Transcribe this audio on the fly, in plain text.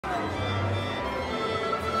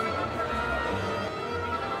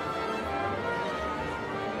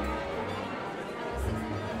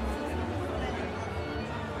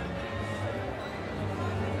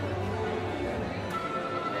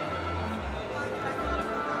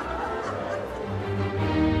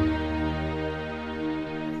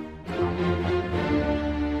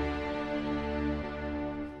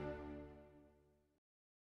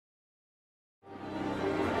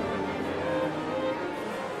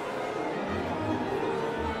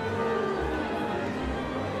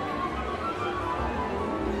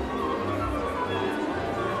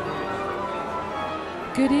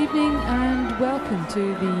Good evening and welcome to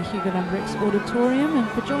the Hugo Hendricks Auditorium, and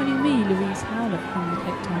for joining me, Louise Howlett from the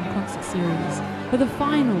Cape Town Concert Series for the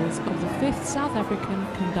finals of the 5th South African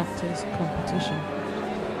Conductors Competition.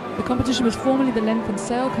 The competition was formerly the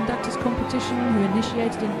SA Conductors Competition, who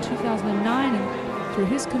initiated in 2009, and through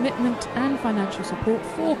his commitment and financial support,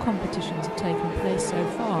 4 competitions have taken place so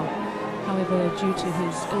far. However, due to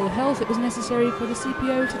his ill health, it was necessary for the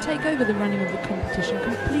CPO to take over the running of the competition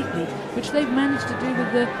completely, which they've managed to do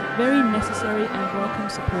with the very necessary and welcome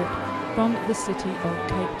support from the city of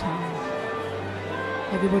Cape Town.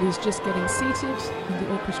 Everybody's just getting seated, and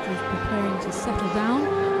the orchestra is preparing to settle down,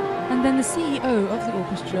 and then the CEO of the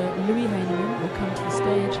orchestra, Louis Heyneman, will come to the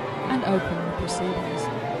stage and open the proceedings.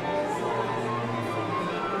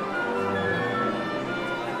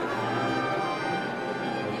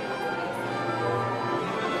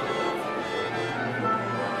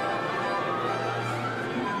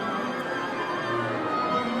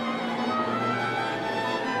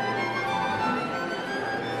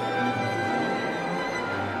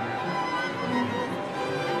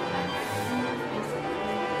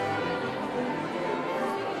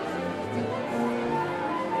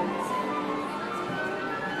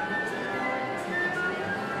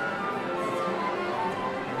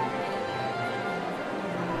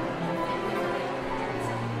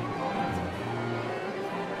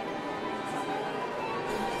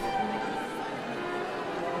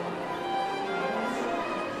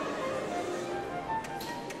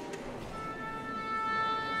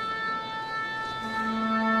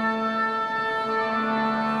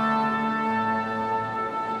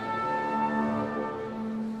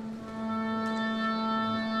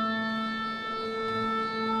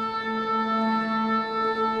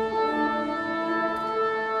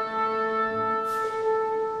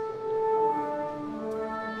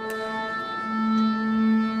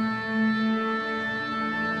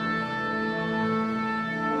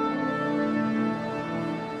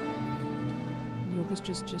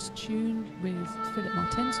 Just tuned with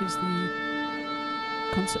Phillips, who's the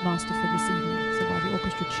concertmaster for this evening. So while the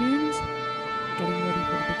orchestra tunes, getting ready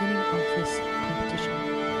for the beginning of this competition.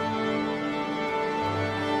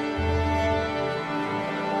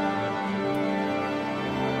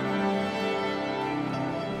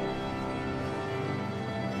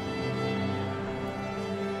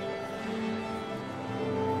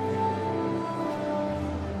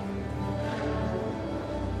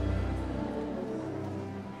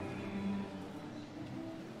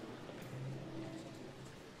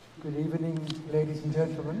 Good evening, ladies and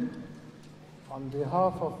gentlemen. On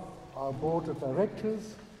behalf of our Board of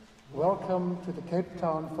Directors, welcome to the Cape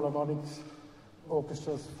Town Philharmonic's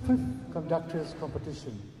Orchestra's 5th Conductors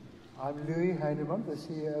Competition. I'm Louis Heyneman, the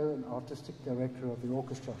CEO and Artistic Director of the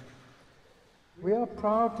orchestra. We are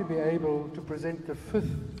proud to be able to present the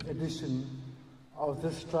 5th edition of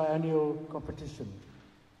this triennial competition,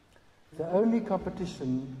 the only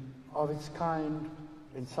competition of its kind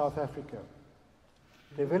in South Africa.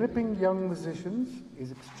 Developing young musicians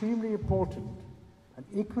is extremely important, and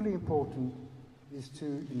equally important is to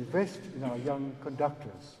invest in our young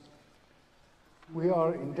conductors. We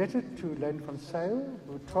are indebted to Len van Zyl,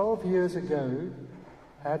 who 12 years ago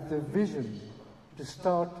had the vision to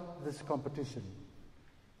start this competition,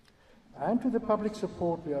 and to the public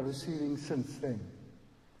support we are receiving since then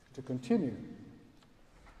to continue.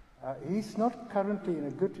 He's not currently in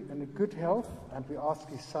good health, and we ask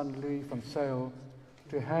his son Louis van Zyl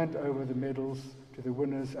to hand over the medals to the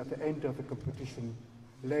winners at the end of the competition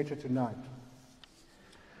later tonight.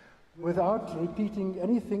 Without repeating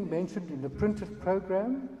anything mentioned in the printed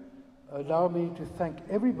program, allow me to thank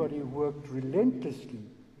everybody who worked relentlessly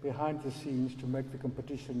behind the scenes to make the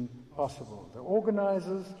competition possible. The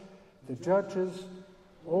organizers, the judges,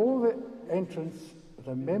 all the entrants,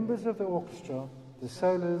 the members of the orchestra, the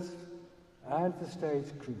soloists, and the stage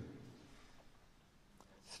crew.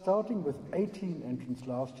 Starting with 18 entrants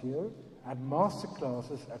last year and master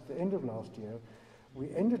classes at the end of last year, we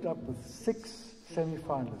ended up with 6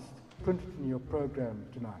 semi-finalists printed in your program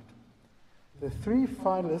tonight. The 3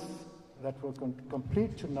 finalists that will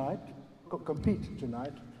compete tonight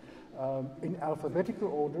in alphabetical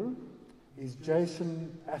order is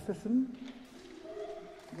Atherton,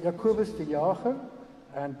 Jacobus de Jager,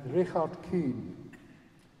 and Reghardt Khun.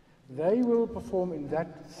 They will perform in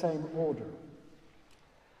that same order.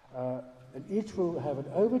 And each will have an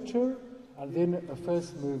overture and then a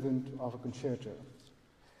first movement of a concerto.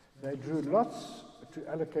 They drew lots to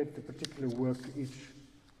allocate the particular work to each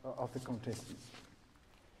of the contestants.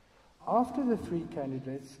 After the 3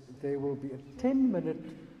 candidates, there will be a 10-minute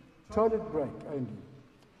toilet break only.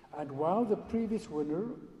 And while the previous winner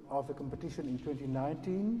of the competition in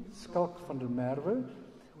 2019, Schalk van der Merwe,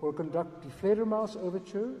 will conduct the Fledermaus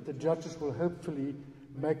Overture. The judges will hopefully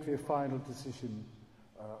make their final decision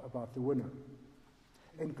about the winner.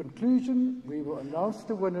 In conclusion, we will announce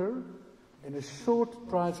the winner in a short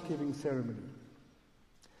prize-giving ceremony.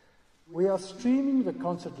 We are streaming the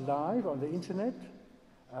concert live on the internet,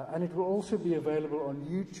 and it will also be available on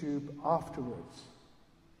YouTube afterwards.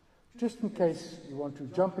 Just in case you want to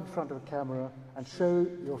jump in front of a camera and show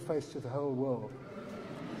your face to the whole world.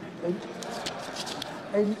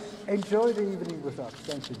 And enjoy the evening with us.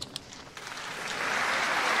 Thank you.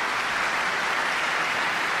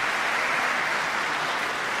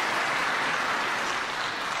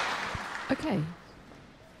 Okay,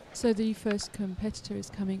 so the first competitor is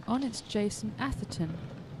coming on. It's Jason Atherton,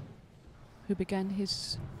 who began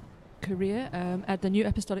his career at the New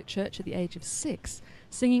Apostolic Church at the age of 6,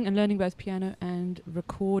 singing and learning both piano and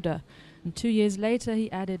recorder. And 2 years later, he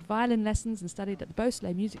added violin lessons and studied at the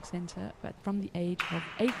Beausoleil Music Centre, but from the age of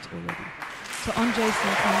 8 already. So on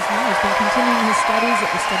Jason comes now. He's been continuing his studies at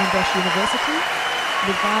the Stellenbosch University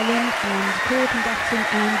with violin and choral conducting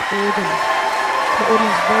and organ. The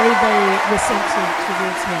audience very, very receptive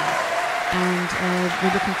towards him. And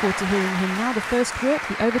we're looking forward to hearing him now. The first work,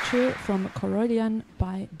 the Overture from Coriolan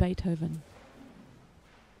by Beethoven.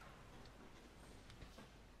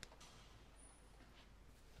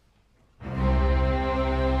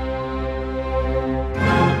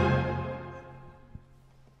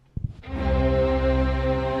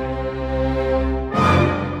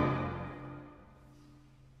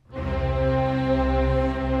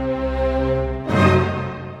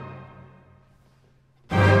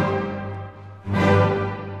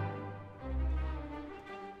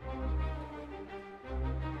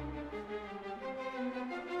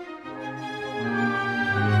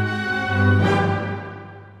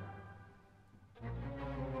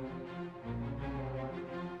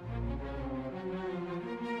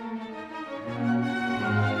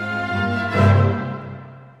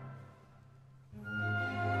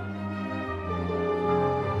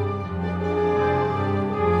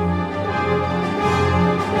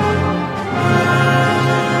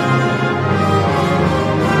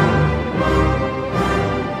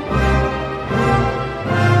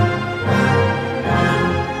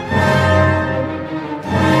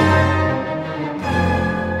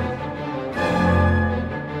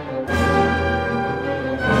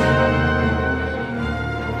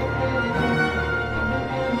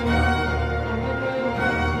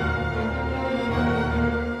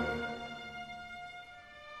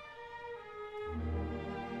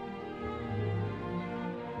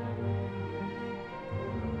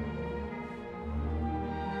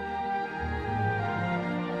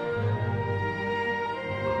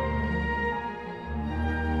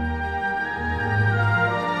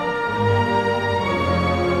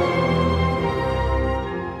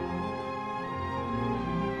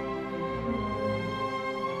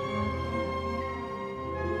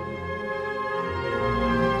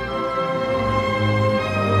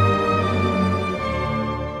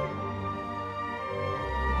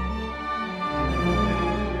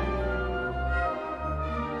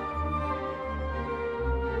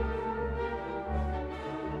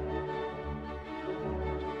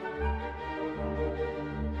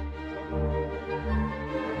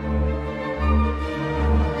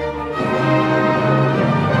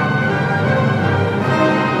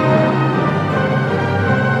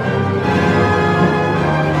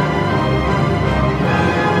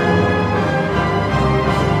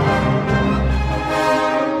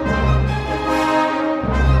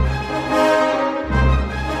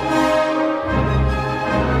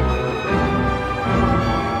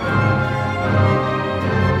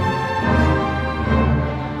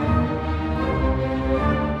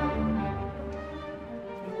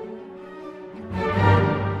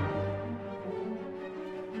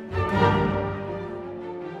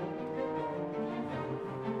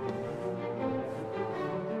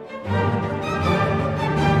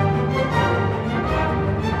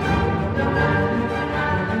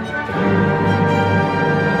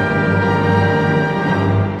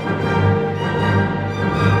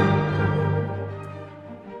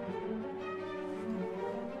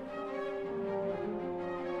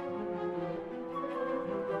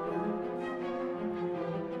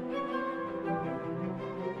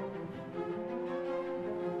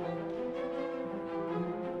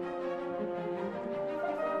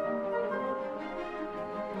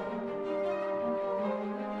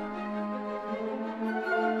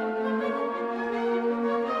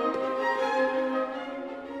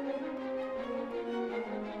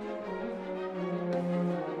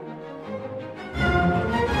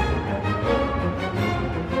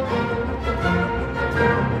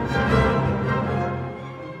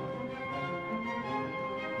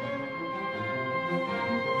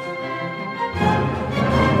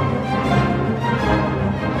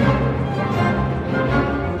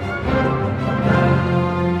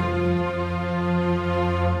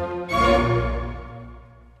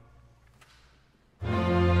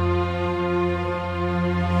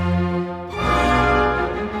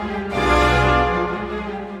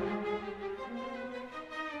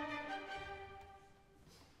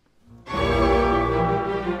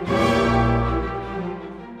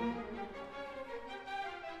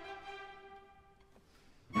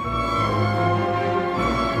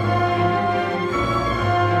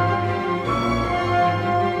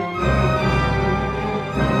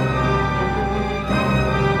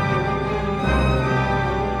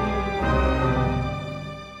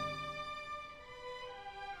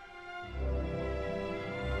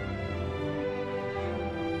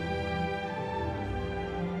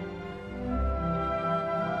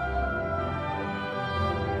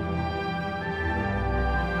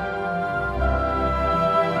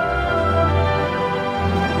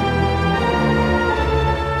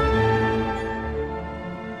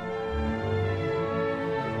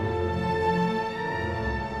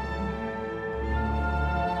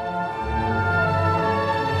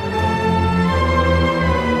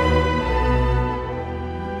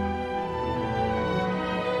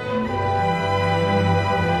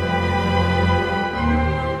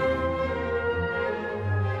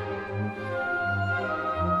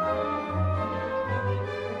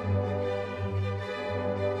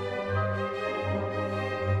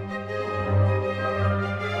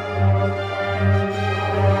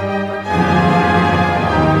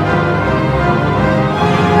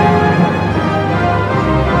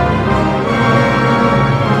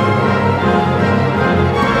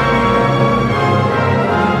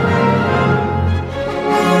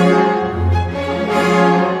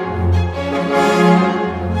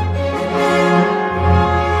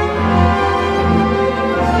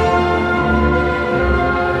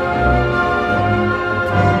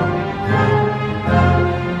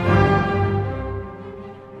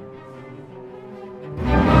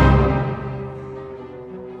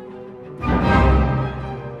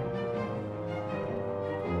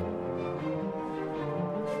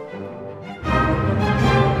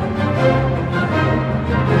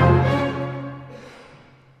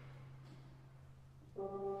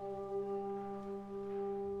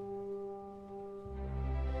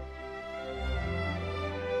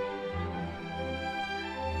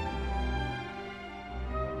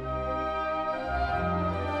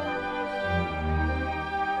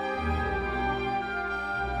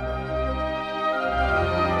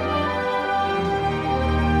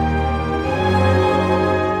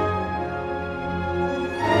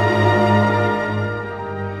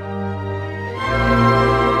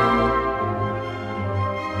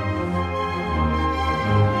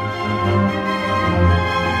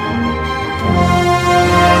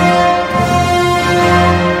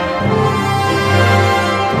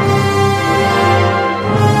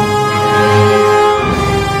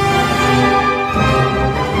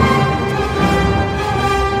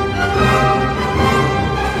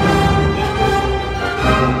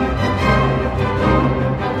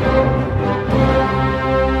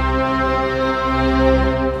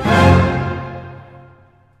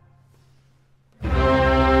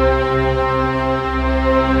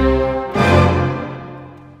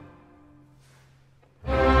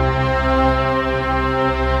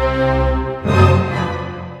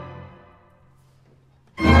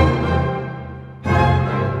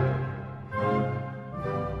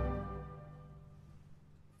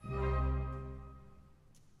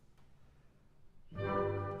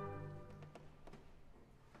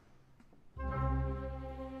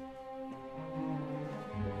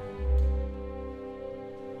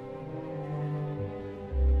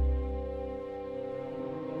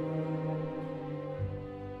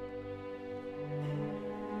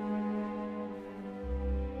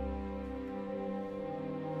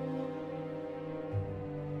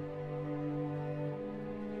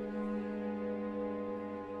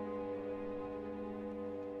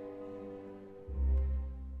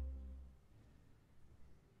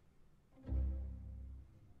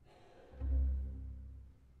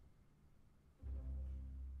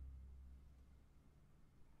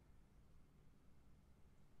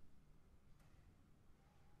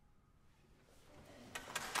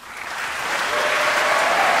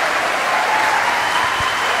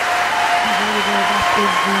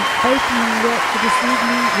 is the opening work for this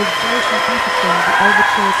evening with Jason Atherton, the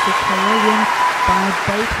Overture to Coriolan by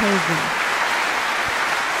Beethoven.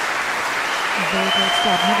 A very great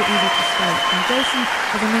start, never easy to start. And Jason,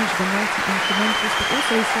 as I mentioned, a multi-instrumentalist, but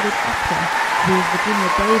also he studied opera with Virginia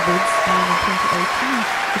Davids, and in 2018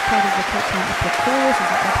 was part of the Cape Town Opera Chorus as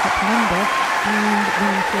an ad hoc member, and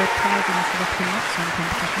winning third prize in the South African Song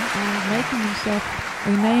competition, and making himself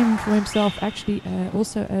a name for himself actually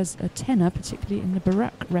also as a tenor, particularly in the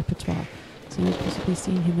Baroque repertoire. So you've possibly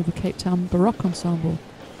seen him with the Cape Town Baroque Ensemble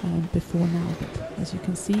before now, but as you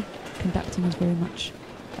can see, conducting is very much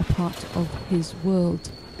a part of his world.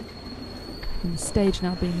 And the stage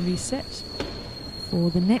now being reset for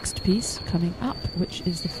the next piece coming up, which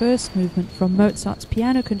is the first movement from Mozart's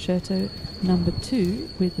Piano Concerto No. 2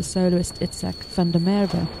 with the soloist Itzhak van der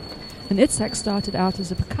Merwe. And Itzhak started out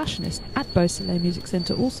as a percussionist at Beausoleil Music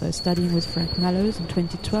Centre, also studying with Frank Mallows in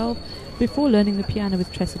 2012, before learning the piano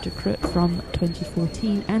with Tressa de Creux from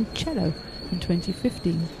 2014 and cello in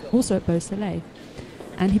 2015, also at Beausoleil.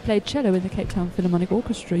 And he played cello in the Cape Town Philharmonic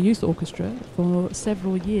Orchestra, youth orchestra, for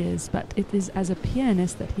several years, but it is as a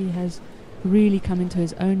pianist that he has really come into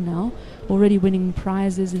his own now, already winning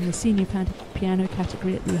prizes in the senior piano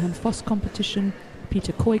category at the Johann Voss competition,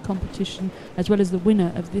 Peter Coy competition, as well as the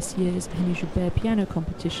winner of this year's Henry Joubert piano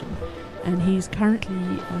competition. And he's currently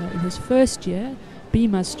in his first year,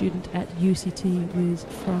 BIMA student at UCT with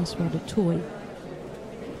Francois de Toy.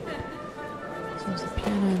 So as the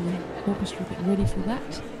piano and the orchestra get ready for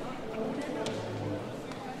that.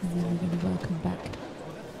 And then we're going to welcome back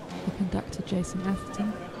the conductor Jason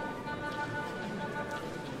Atherton.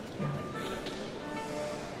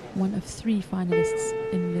 One of 3 finalists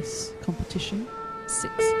in this competition. 6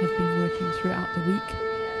 have been working throughout the week.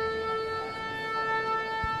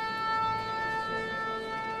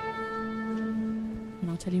 And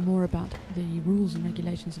I'll tell you more about the rules and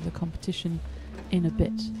regulations of the competition in a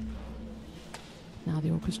bit. Now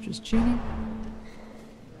the orchestra's tuning.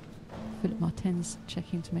 Philip Martin's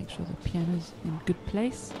checking to make sure the piano's in good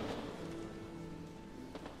place.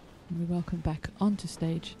 And we welcome back onto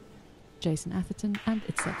stage Jason Atherton and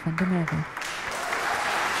Itzhak van der Merwe.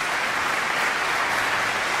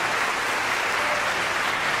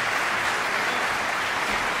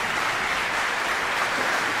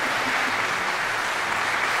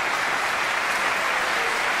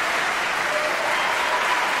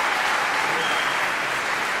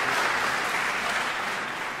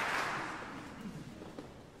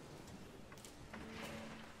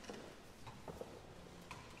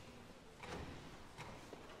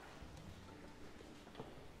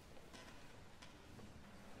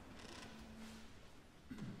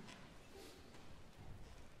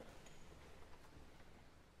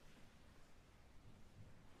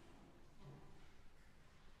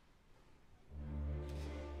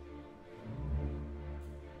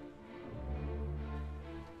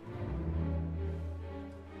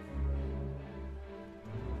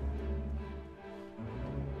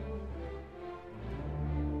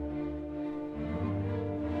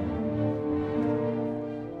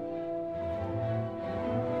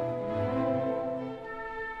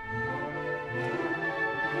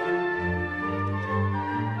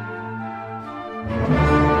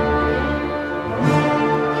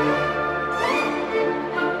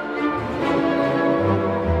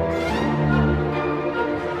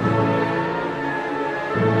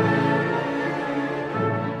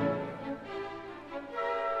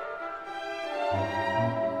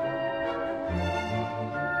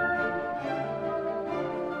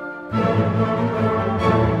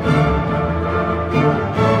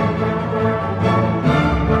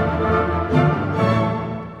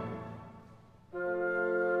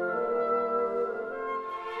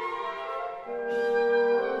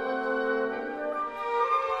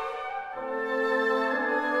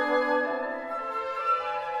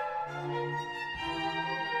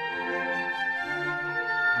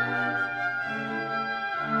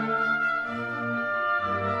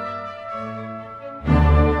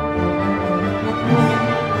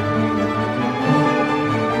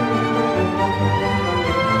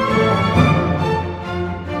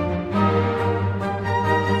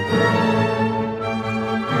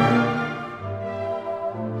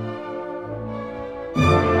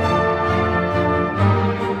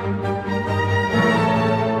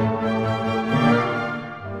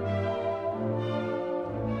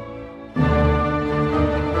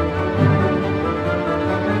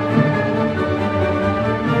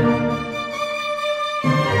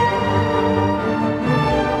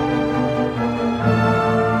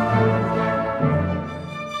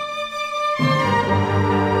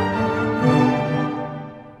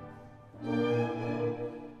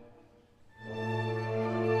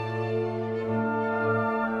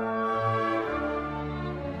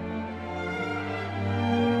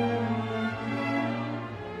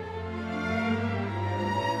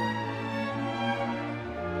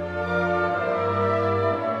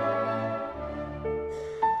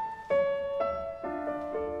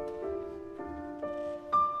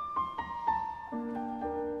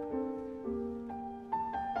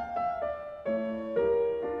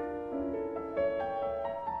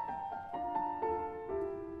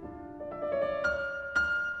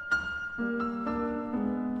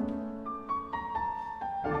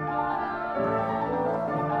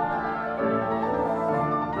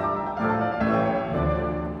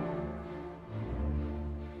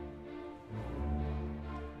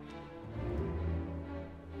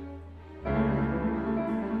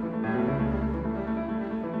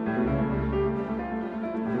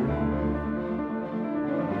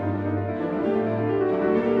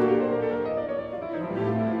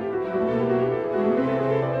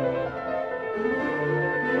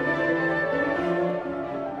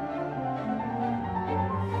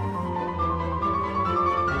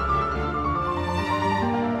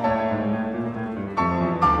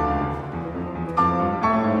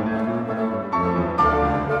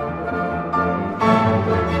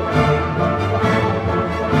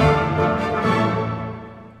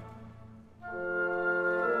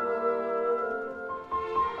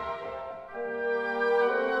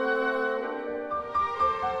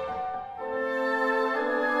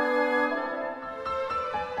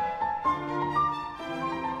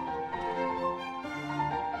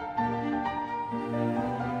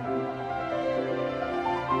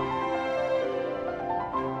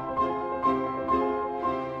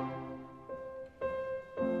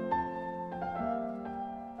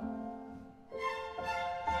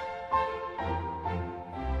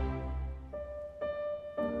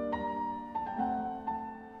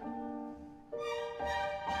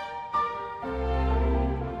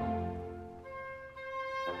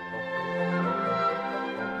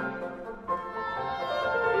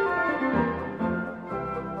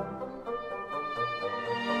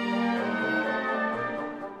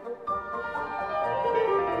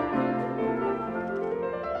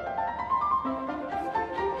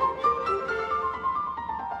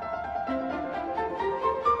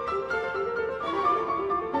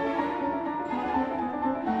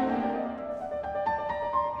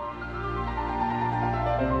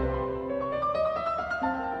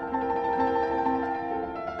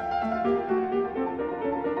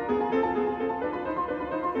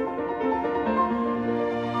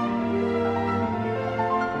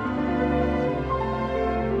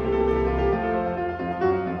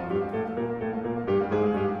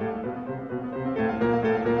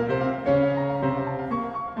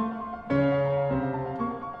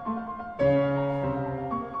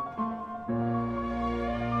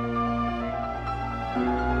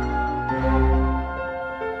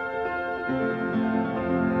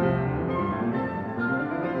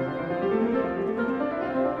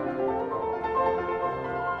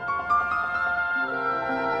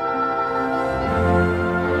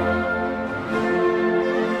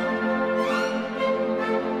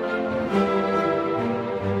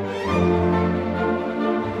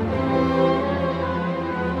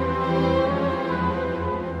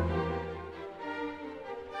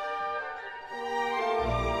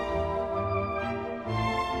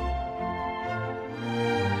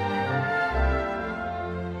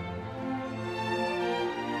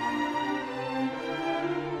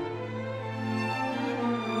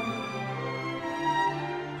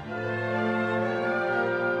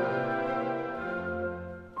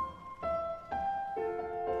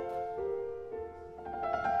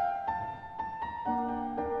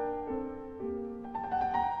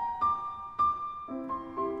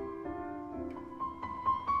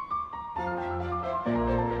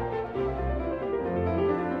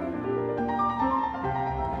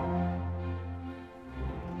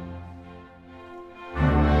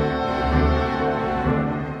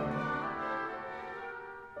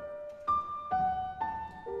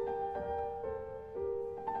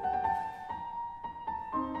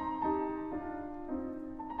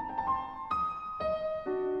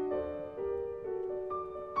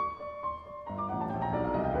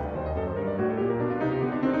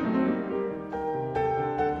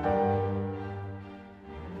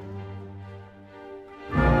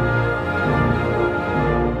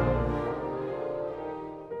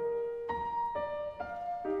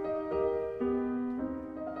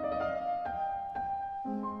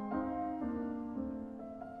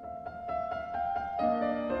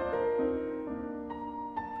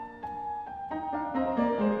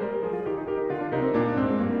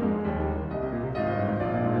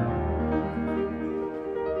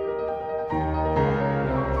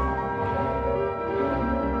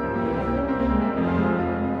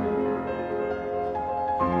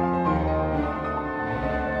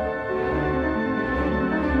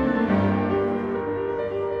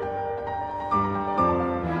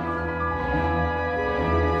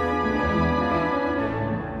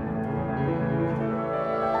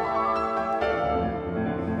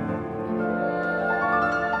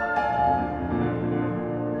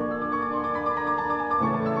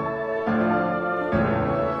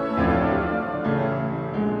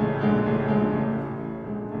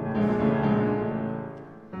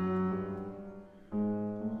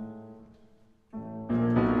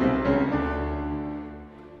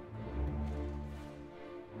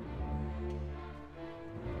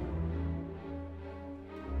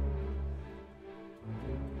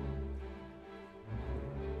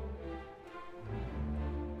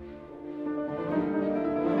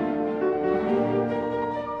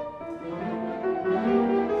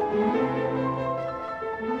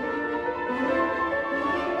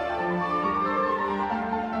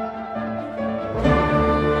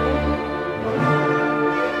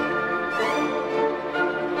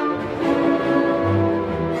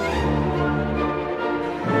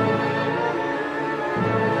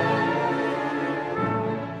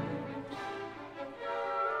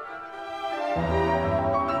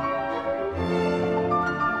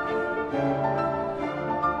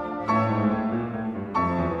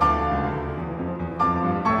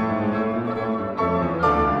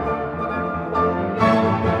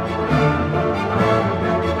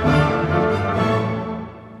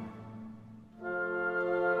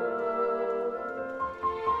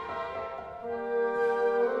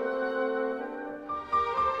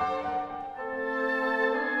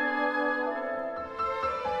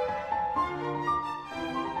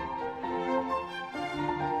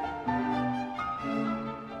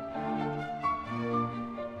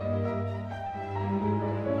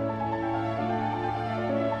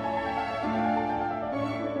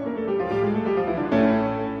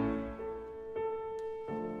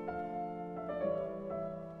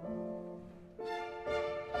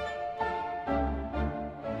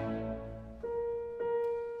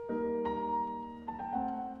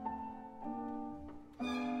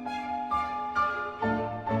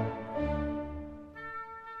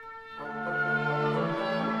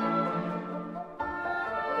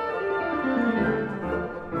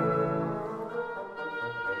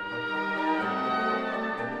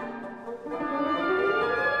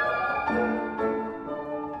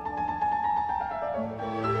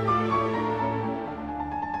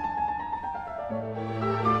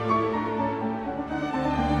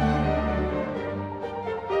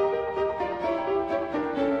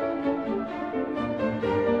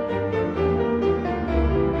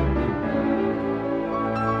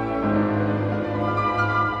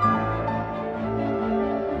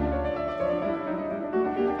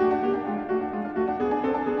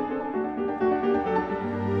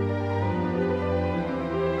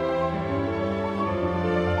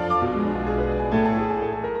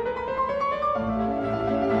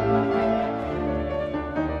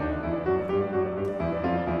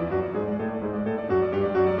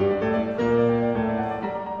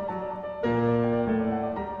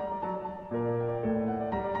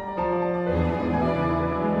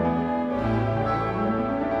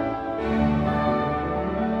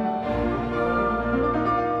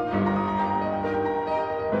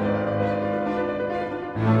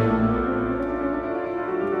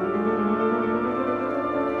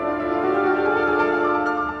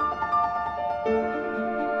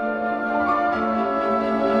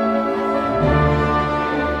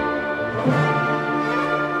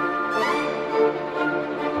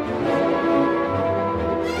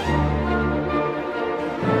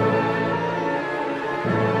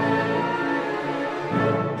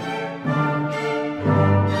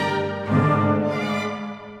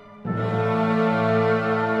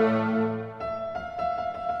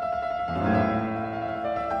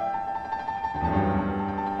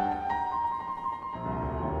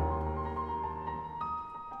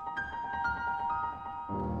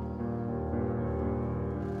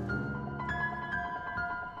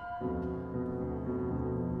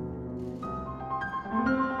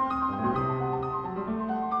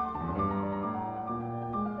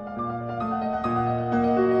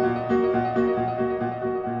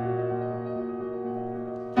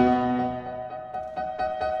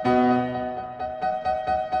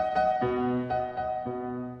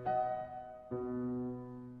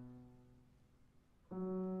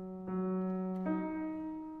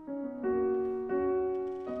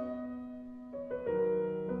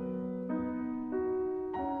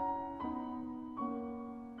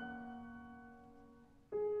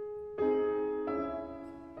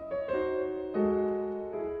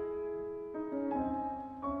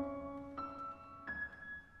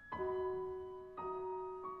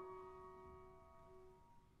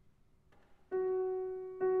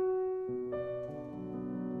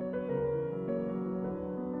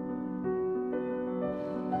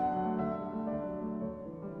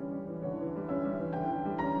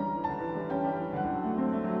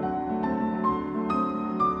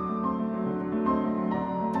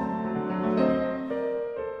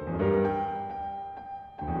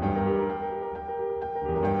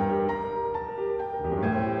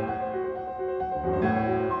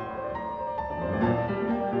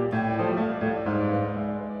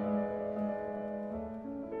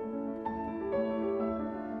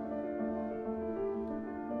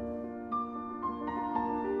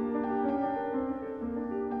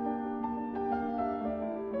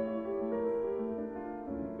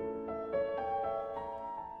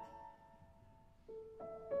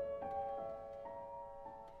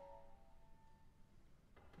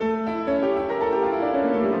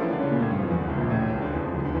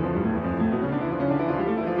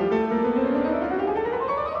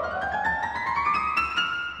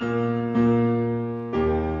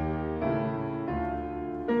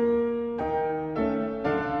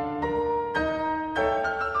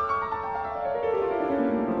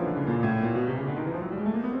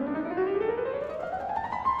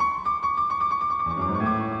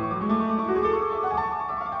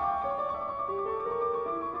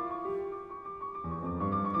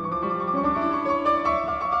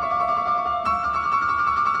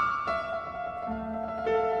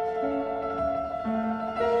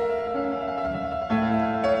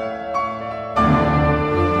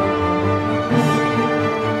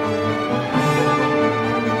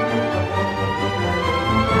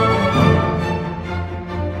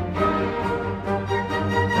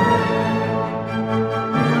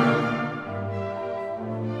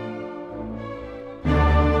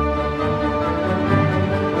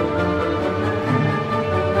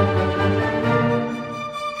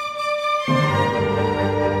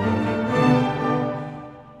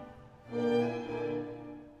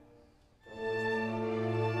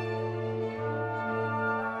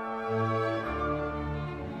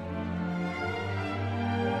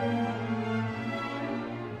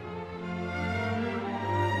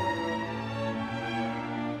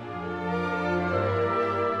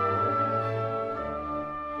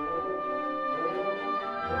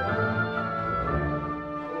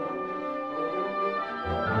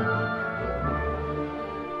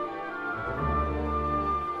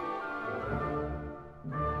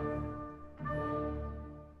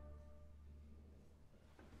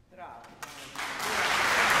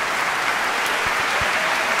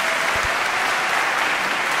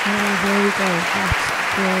 so that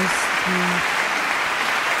was the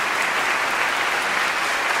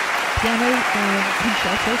piano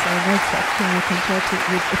concerto, so Mozart piano concerto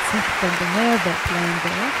with Atherton the Merwe playing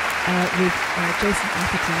there, with Jason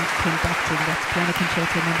Atherton conducting. That's piano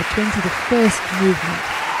concerto number 20, the first movement,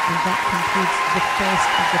 and that concludes the first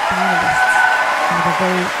of the finalists. And a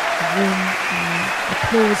very warm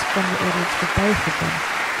applause from the audience for both of them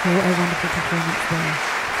for a wonderful performance there.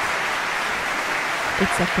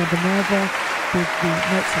 It's Atherton the Merwe with the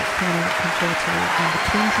Mozart piano concerto number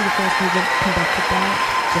 20, the first movement, conducted by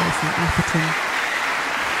Jason Atherton.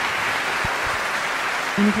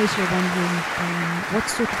 In case you're wondering what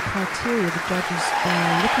sort of criteria the judges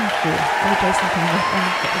are looking for, Jason coming up, and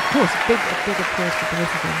of course, a big applause for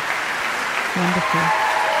both of them. Wonderful.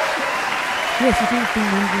 Yes, if you've been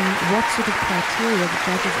wondering what sort of criteria the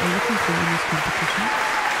judges are looking for in this competition,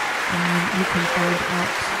 you can find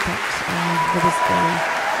out that there was a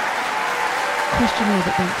questionnaire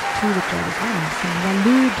that went to the judges. Some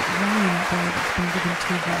valued wine that's been given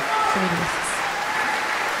to the soloists.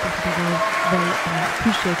 That will be very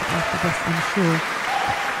appreciated after this, I'm sure.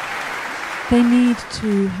 They need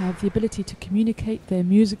to have the ability to communicate their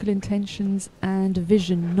musical intentions and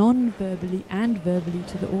vision non-verbally and verbally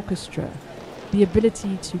to the orchestra. The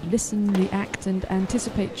ability to listen, react and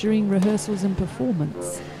anticipate during rehearsals and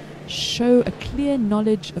performance. Show a clear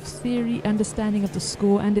knowledge of theory, understanding of the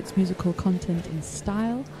score and its musical content and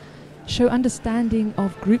style. Show understanding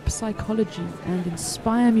of group psychology and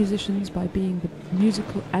inspire musicians by being the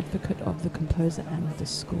musical advocate of the composer and the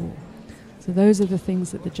score. So those are the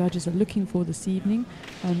things that the judges are looking for this evening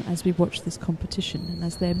as we watch this competition. And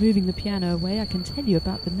as they're moving the piano away, I can tell you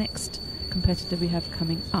about the next competitor we have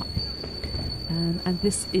coming up. And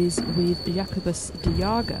this is with Jacobus de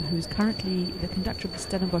Jager, who is currently the conductor of the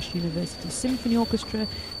Stellenbosch University Symphony Orchestra.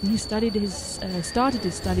 And he started his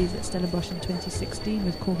studies at Stellenbosch in 2016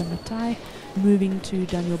 with Corgan Matai, moving to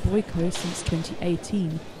Daniel Boyko since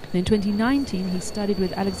 2018. And in 2019, he studied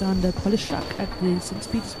with Alexander Polishuk at the St.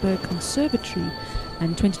 Petersburg Conservatory,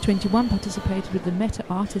 and in 2021 participated with the Meta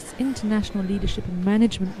Artists International Leadership and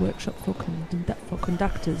Management Workshop for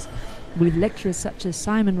conductors, with lecturers such as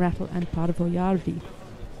Simon Rattle and Parvo Jarvi.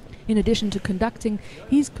 In addition to conducting,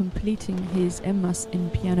 he's completing his M.Mus in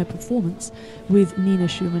piano performance with Nina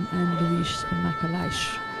Schumann and Luis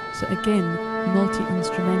Macalaish. So again,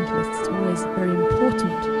 multi-instrumentalists. It's always very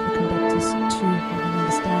important for conductors to have an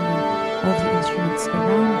understanding of the instruments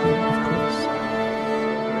around them, of course.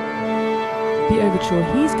 The overture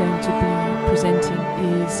he's going to be presenting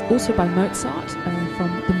is also by Mozart from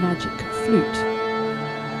the Magic Flute.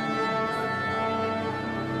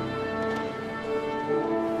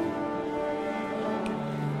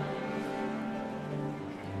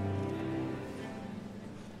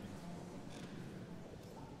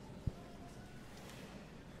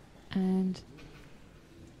 And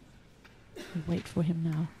we wait for him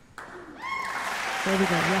now. There we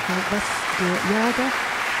go, Jacobus de Jager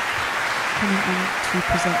coming on to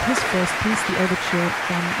present his first piece, the overture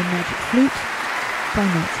from the Magic Flute by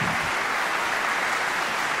Mozart.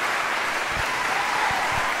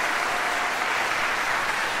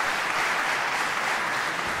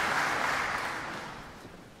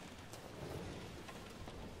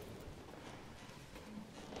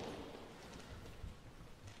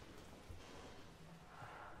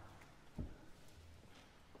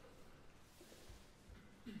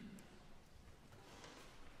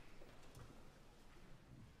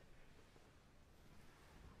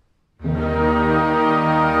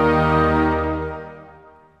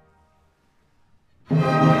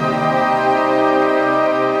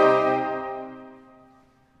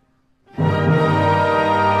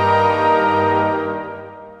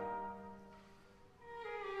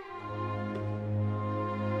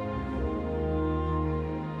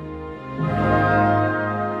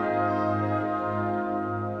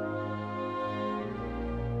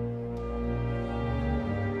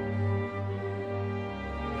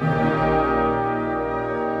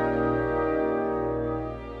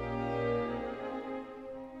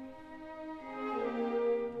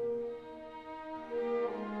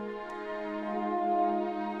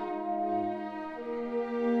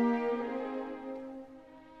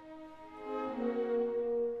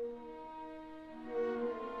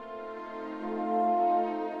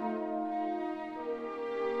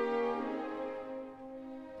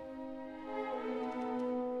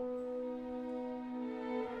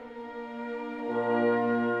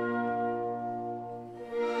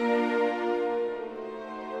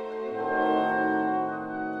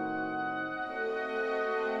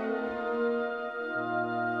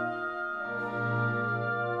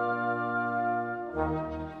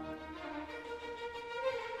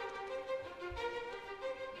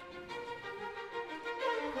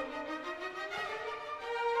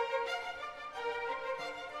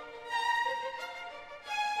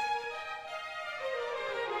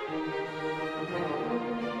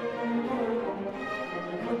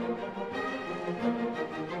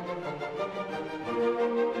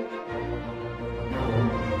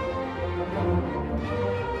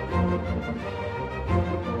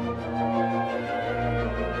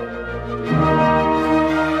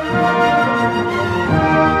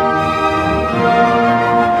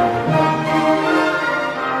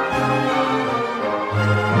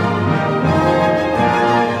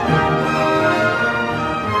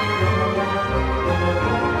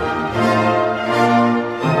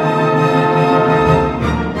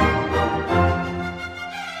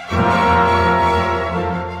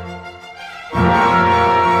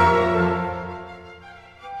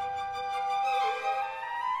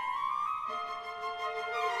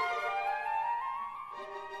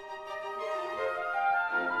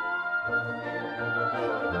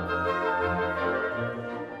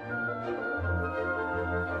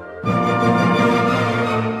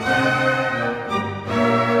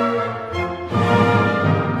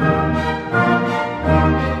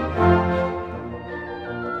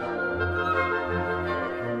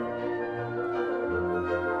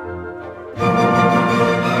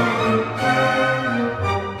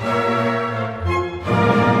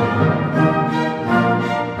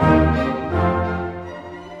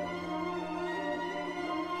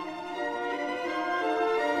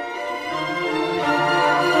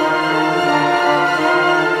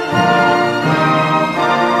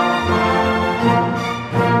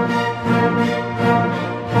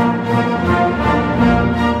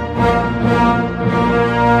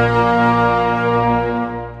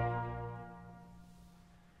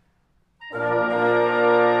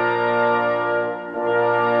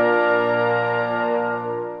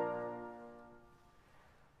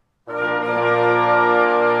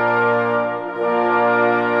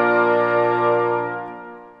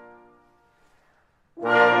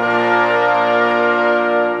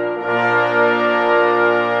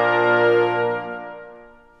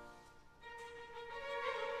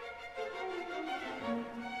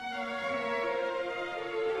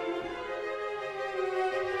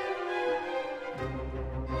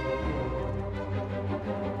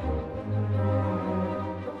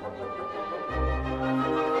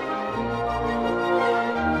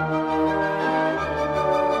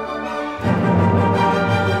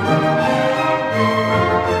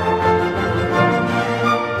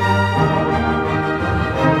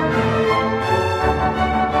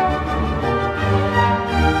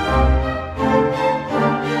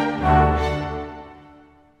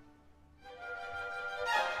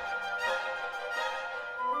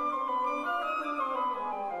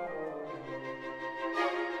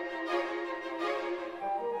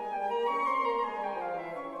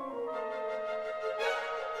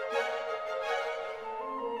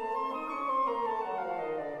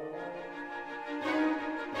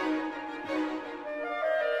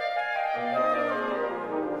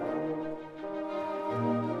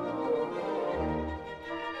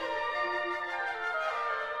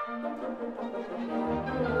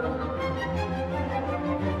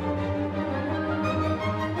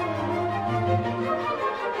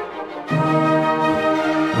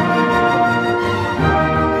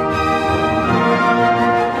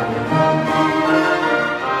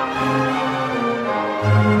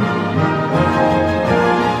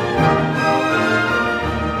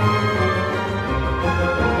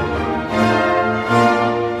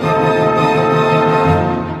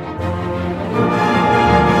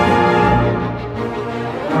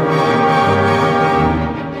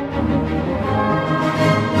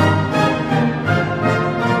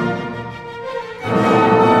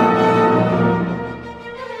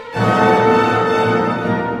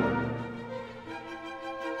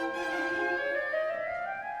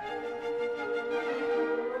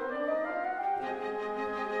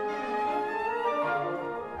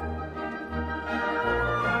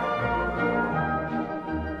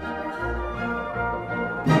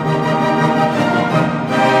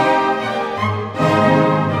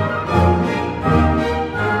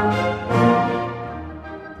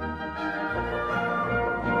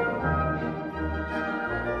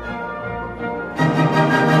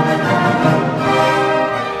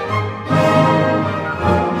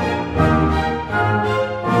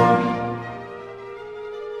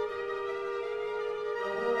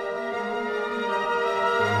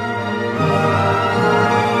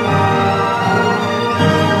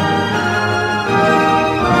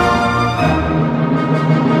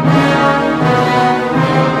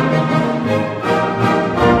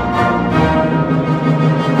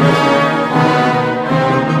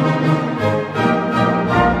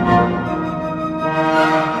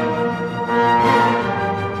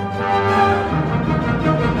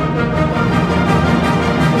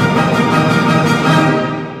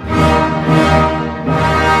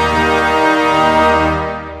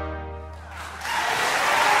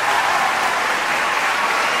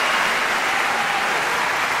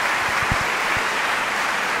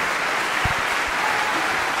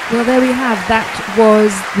 Well, there we have. That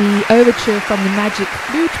was the overture from the Magic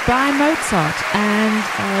Flute by Mozart, and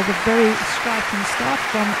the very striking start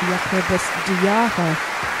from Jacobus de Jager.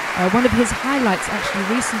 One of his highlights actually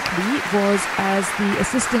recently was as the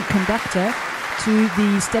assistant conductor to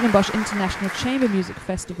the Stellenbosch International Chamber Music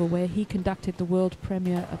Festival, where he conducted the world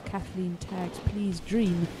premiere of Kathleen Tagg's Please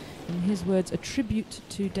Dream, in his words, a tribute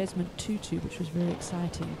to Desmond Tutu, which was very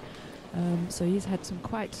exciting. So he's had some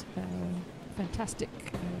quite fantastic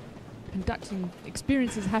conducting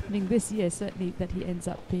experiences happening this year, certainly that he ends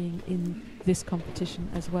up being in this competition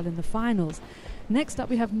as well in the finals. Next up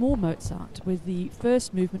we have more Mozart with the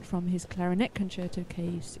first movement from his clarinet concerto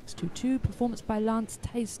K622, performance by Lance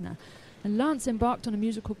Teisner. And Lance embarked on a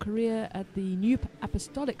musical career at the New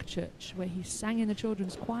Apostolic Church, where he sang in the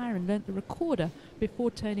children's choir and learnt the recorder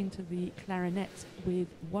before turning to the clarinet with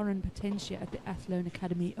Warren Potentia at the Athlone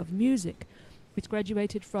Academy of Music. He's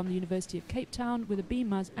graduated from the University of Cape Town with a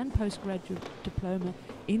BMus and postgraduate diploma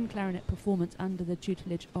in clarinet performance under the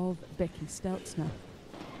tutelage of Becky Stelzner.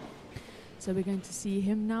 So we're going to see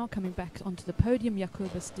him now coming back onto the podium,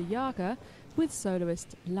 Jacobus de Jager, with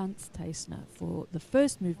soloist Lance Teisner for the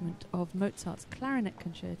first movement of Mozart's clarinet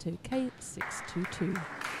concerto K622.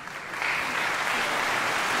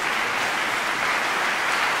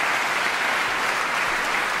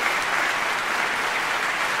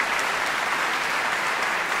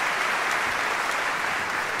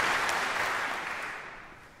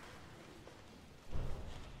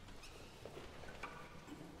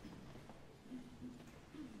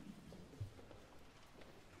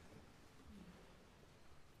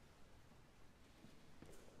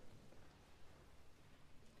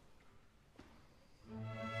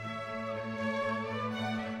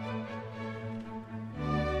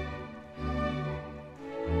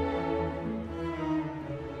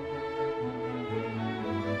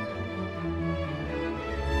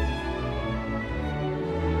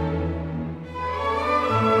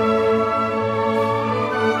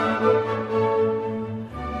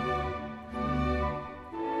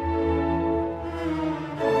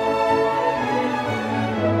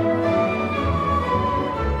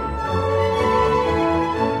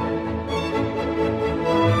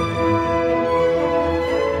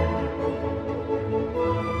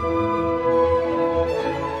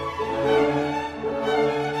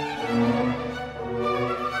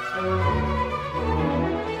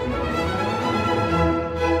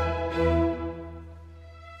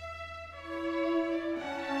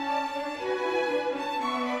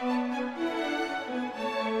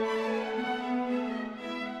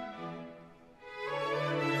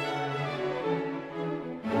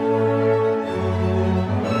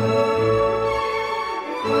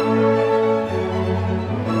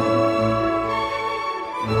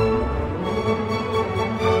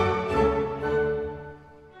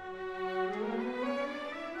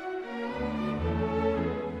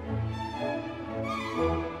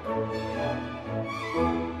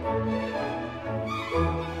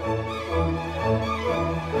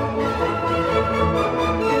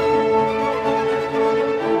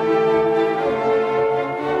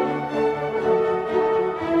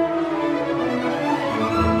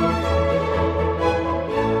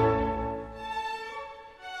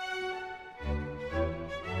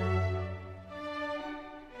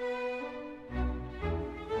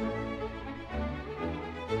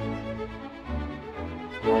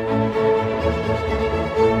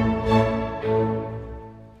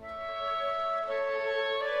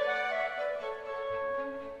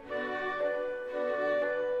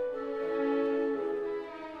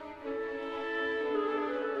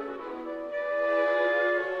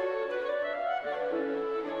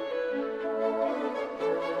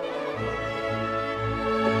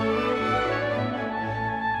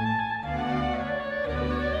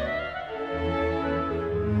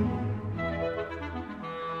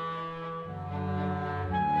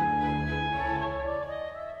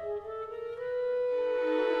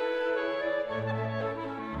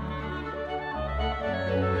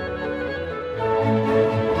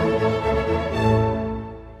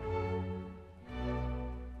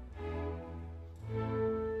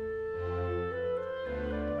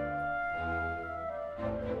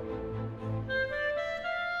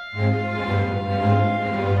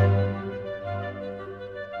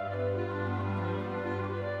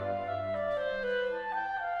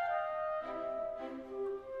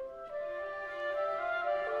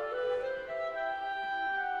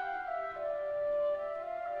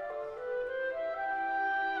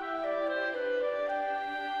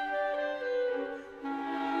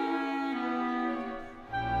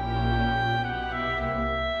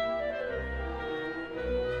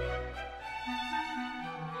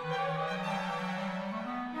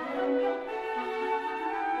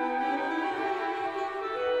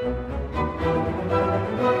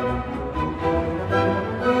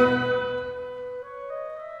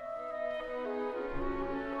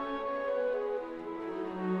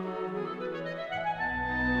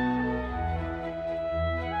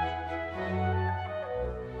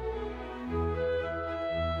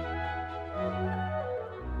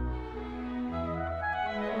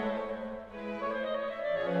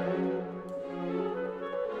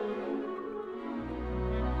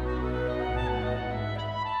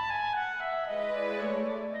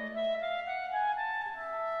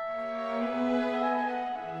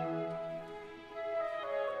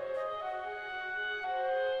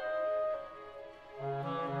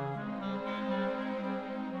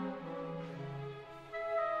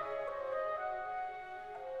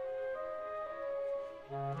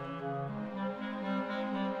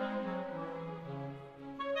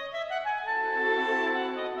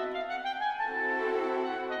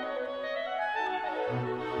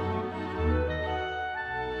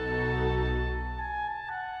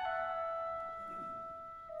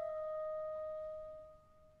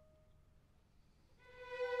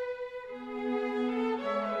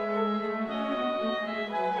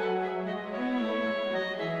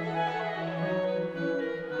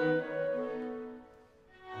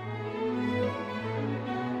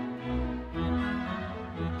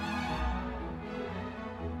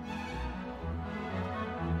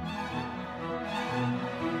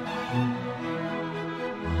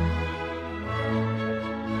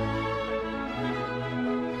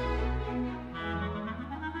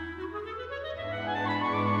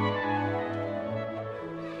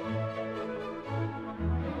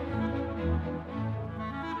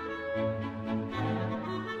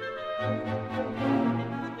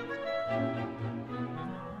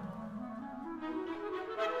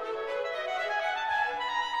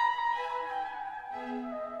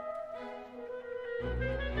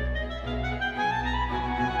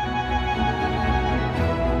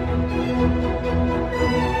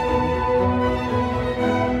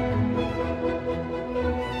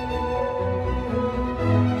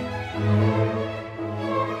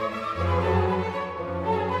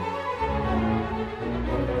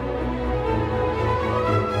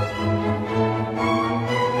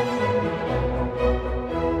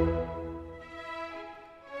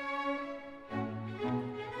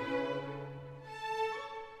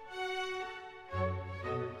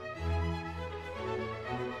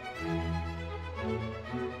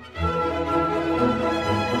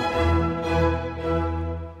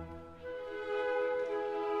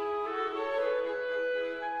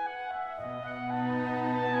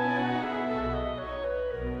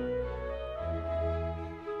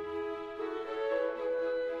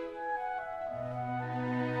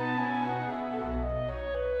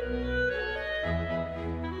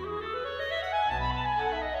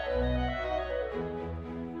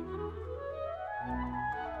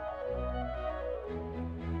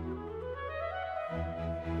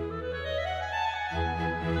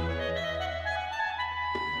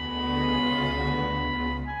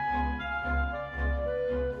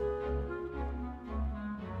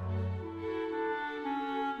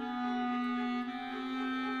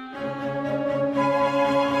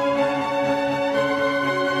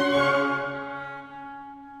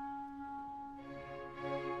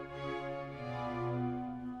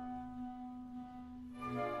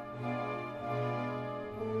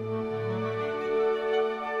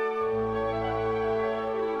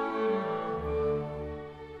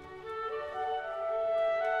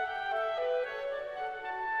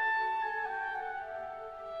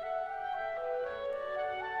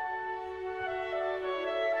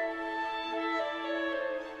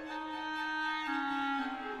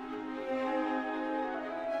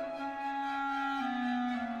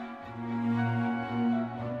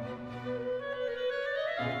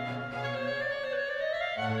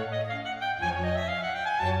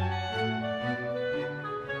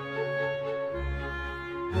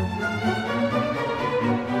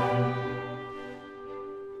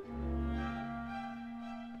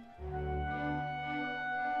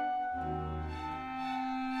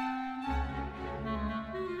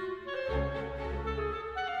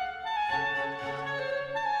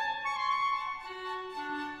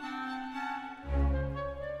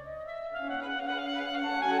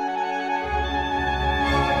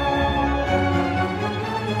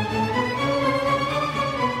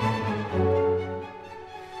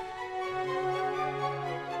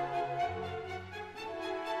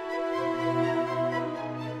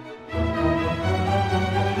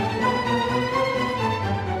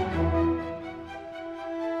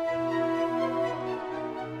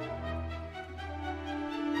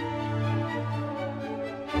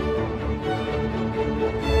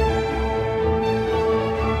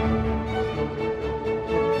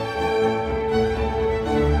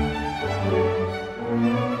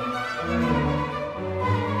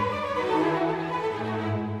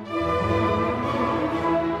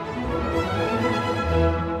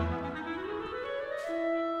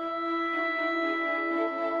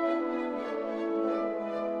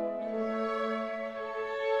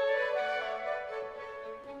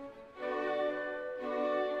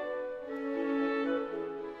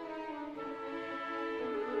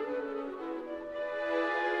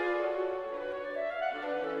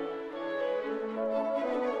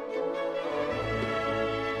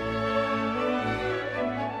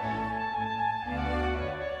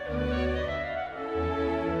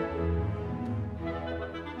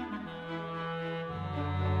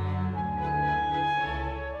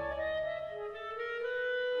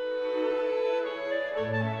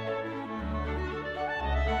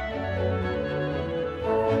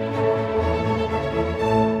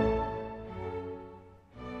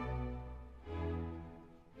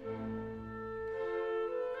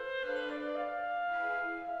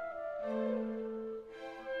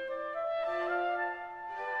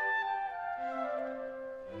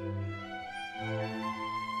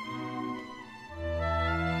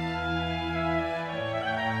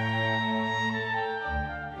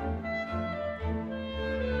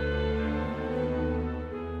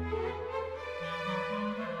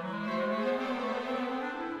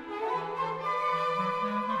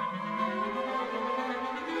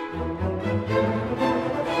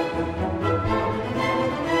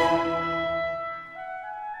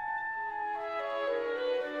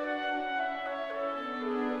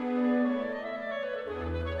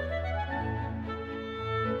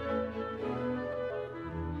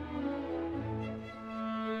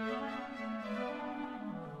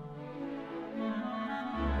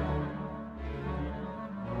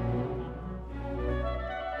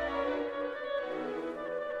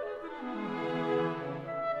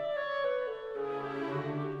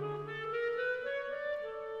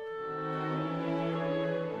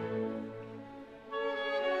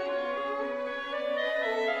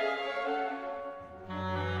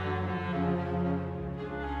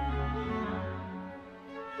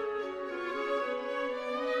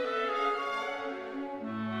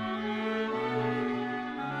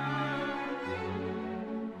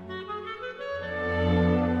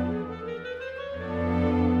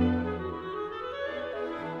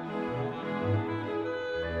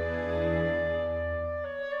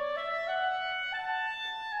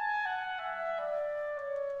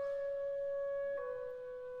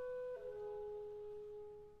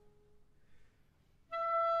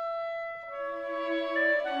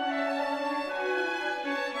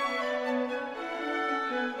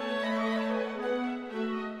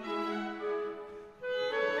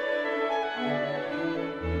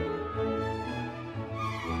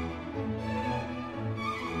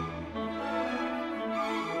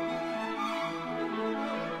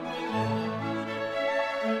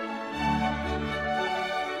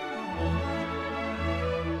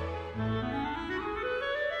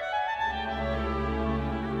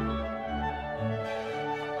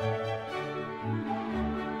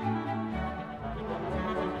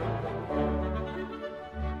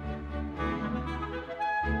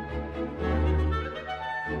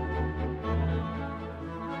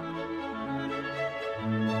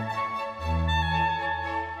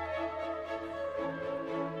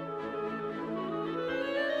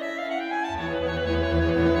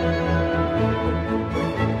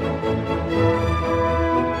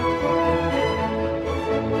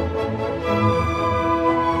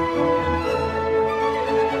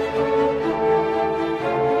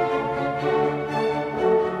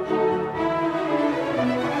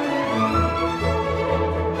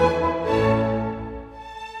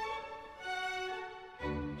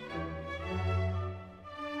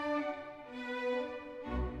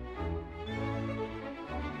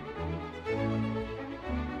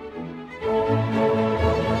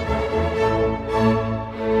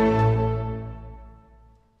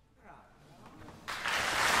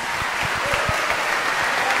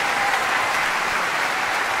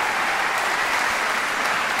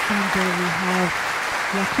 center we have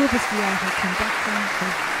Jacobus de Jager conducting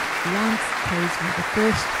with Lance Thuynsma, the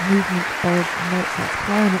first movement of Mozart's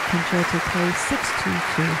clarinet concerto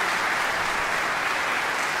K622.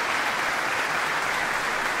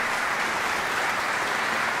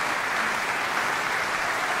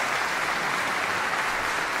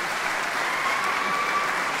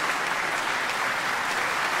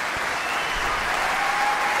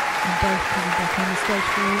 Both coming back on the stage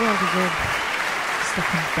for a well-deserved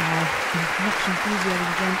second bow, and much enthusiasm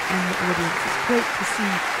again in the audience. It's great to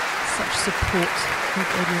see such support with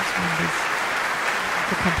audience members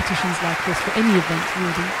for competitions like this, for any event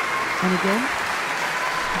really. And again,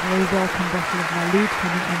 a very welcome bottle of my lute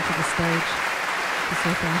coming onto the stage to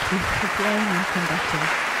say thank you for playing and conducting.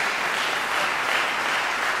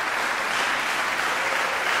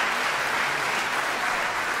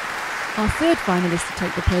 Our third finalist to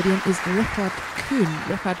take the podium is Reghardt Khun.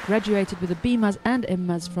 Reghardt graduated with a B.Mus and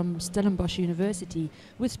M.Mus from Stellenbosch University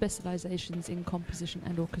with specializations in composition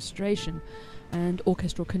and orchestration and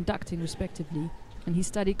orchestral conducting respectively. And he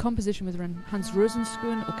studied composition with Hans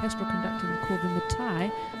Rosenschoon, orchestral conducting with Corvin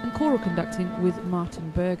Mattei and choral conducting with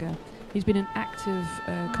Martin Berger. He's been an active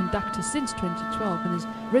conductor since 2012 and is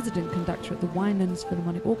resident conductor at the Winelands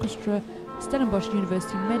Philharmonic Orchestra, Stellenbosch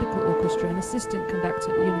University Medical Orchestra, and assistant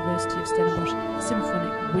conductor at the University of Stellenbosch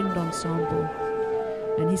Symphonic Wind Ensemble.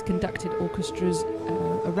 And he's conducted orchestras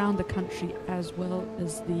around the country as well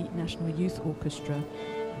as the National Youth Orchestra.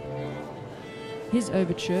 His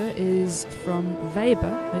overture is from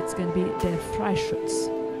Weber. It's going to be Der Freischutz.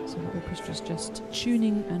 So the orchestra's just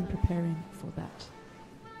tuning and preparing for that.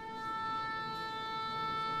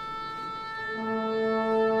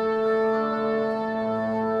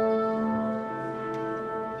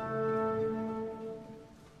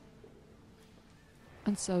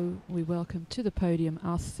 And so we welcome to the podium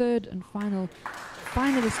our third and final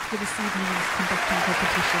finalist for this evening's conducting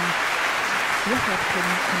competition, Reghardt Khun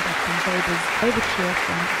conducting Weber's Overture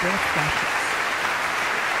from Der Freischutz.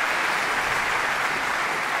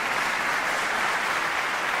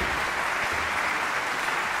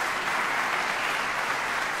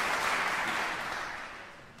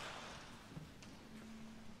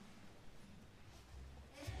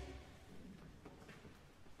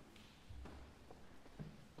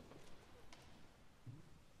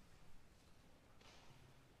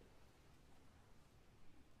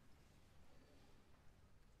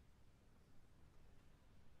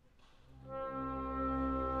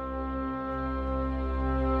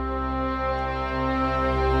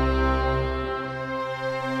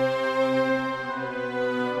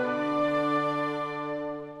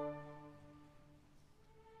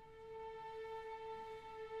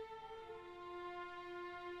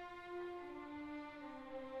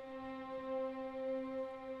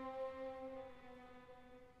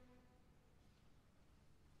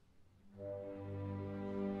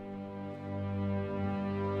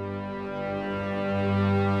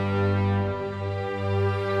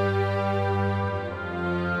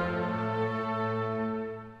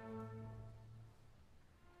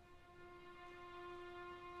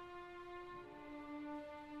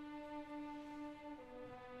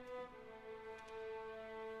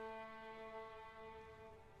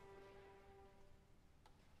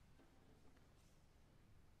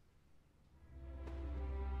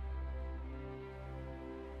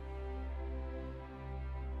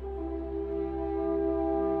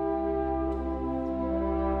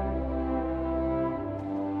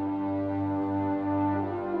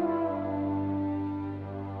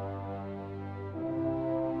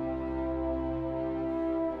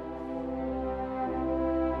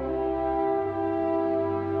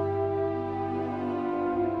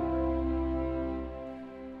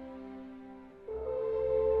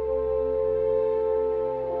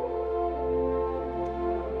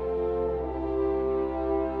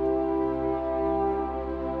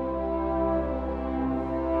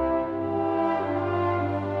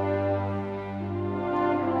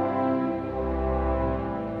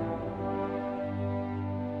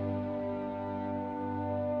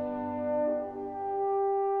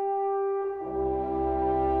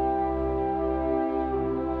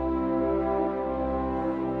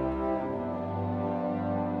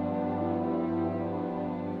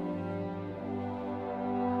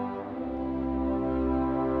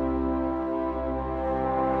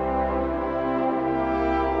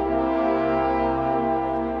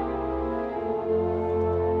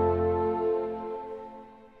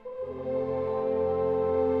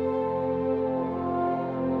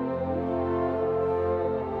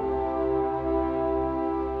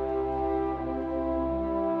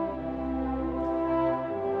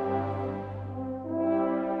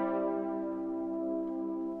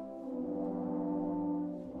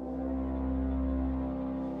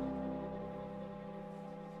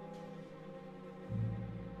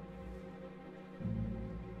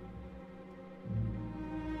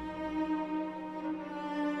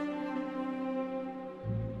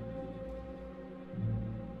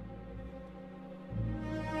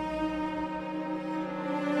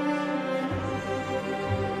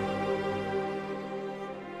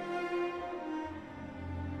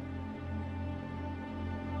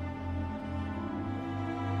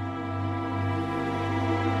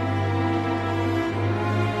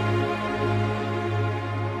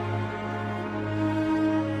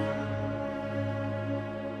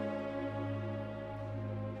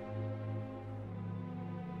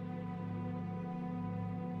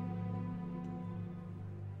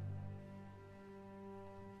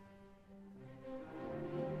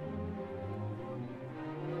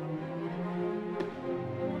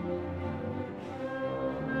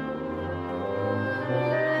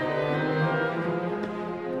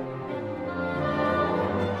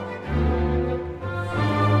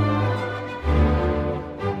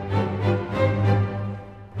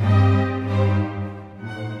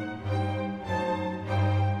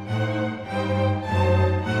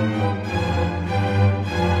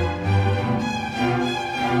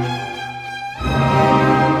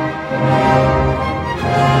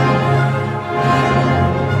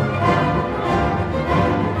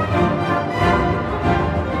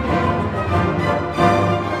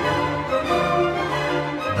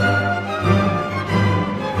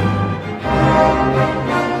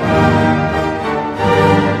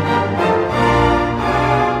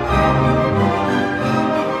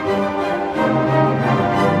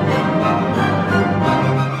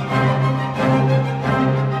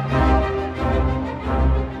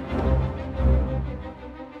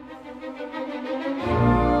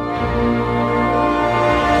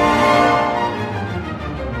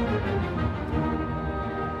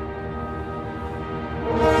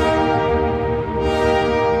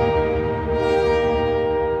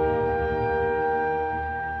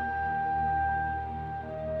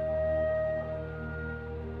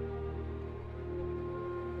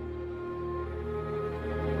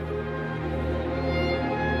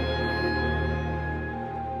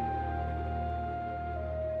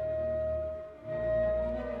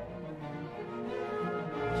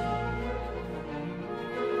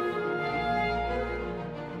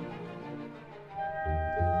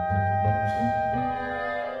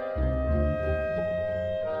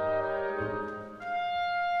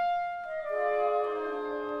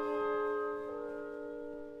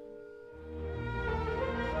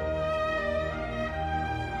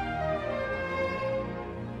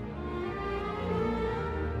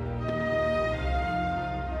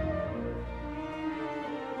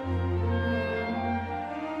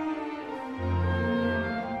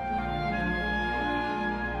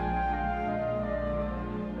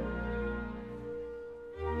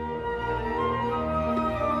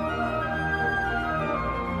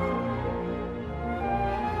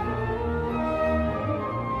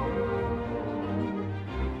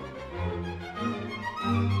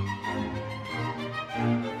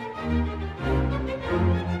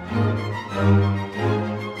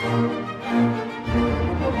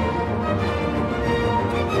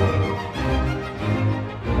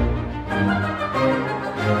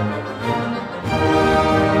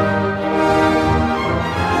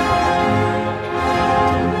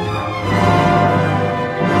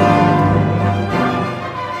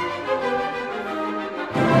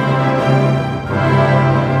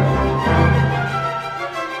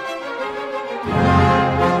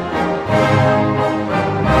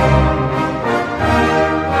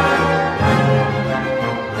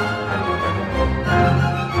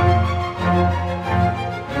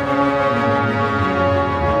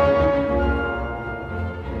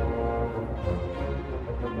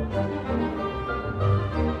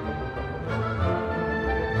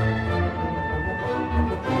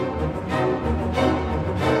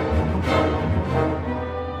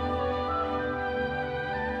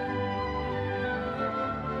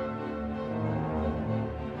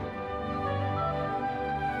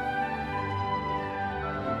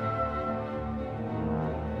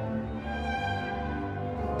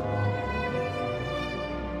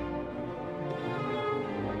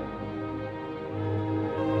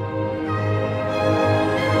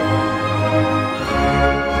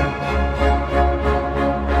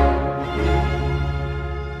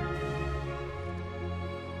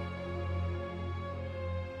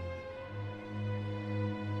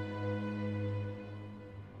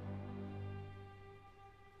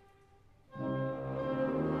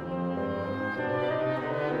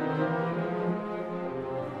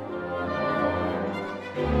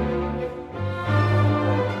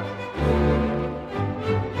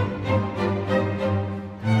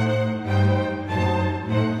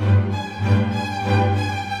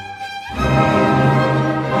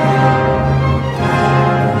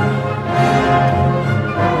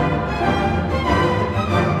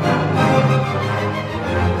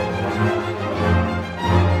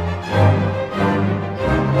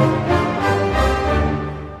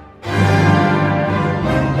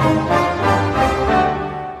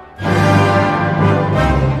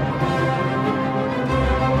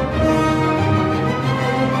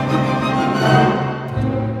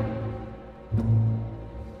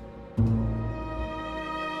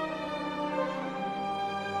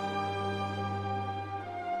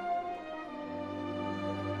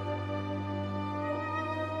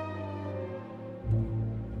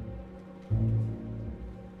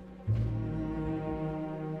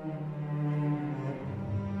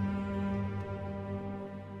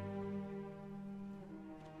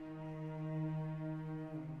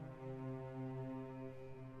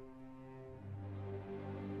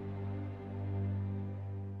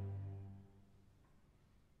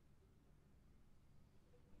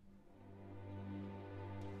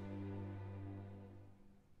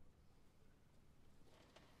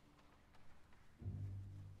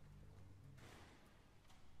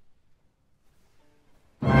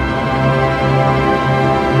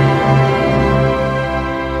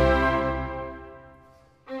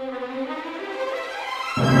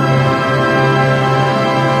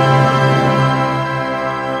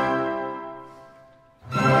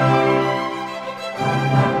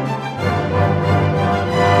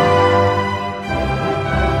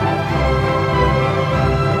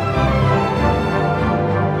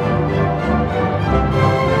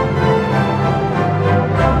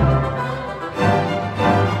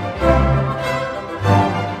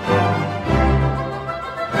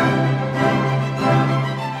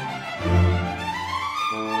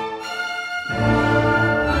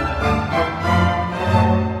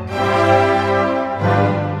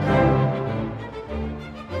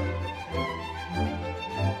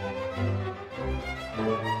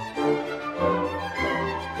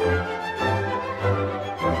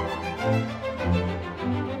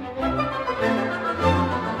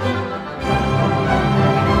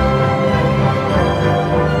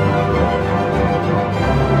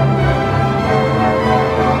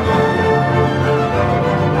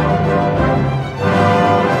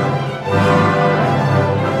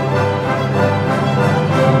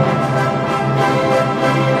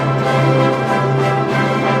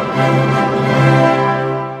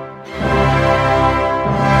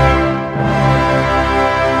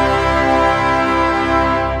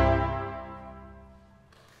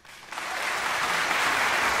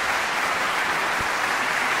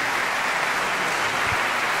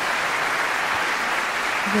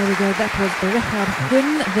 There we go, that was Reghardt Khun,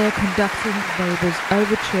 their conducting Jacobus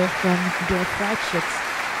Overture from Der Freischutz.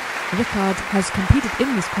 Reghardt has competed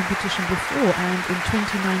in this competition before, and in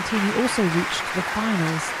 2019 he also reached the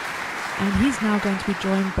finals. And he's now going to be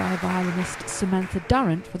joined by violinist Samantha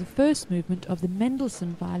Durrant for the first movement of the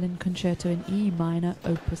Mendelssohn Violin Concerto in E minor,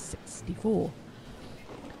 Opus 64.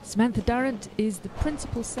 Samantha Durrant is the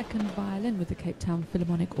principal second violin with the Cape Town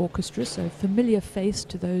Philharmonic Orchestra, so familiar face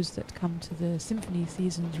to those that come to the symphony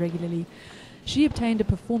seasons regularly. She obtained a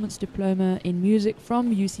performance diploma in music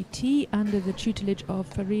from UCT under the tutelage of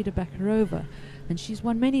Farida Bakarova, and she's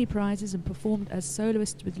won many prizes and performed as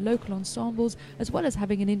soloist with local ensembles, as well as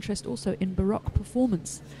having an interest also in Baroque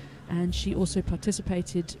performance. And she also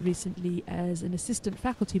participated recently as an assistant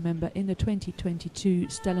faculty member in the 2022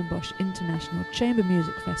 Stellenbosch International Chamber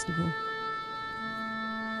Music Festival.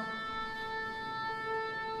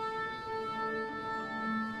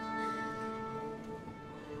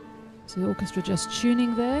 So the orchestra just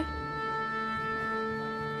tuning there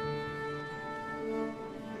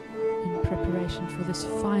in preparation for this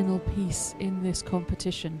final piece in this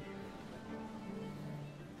competition.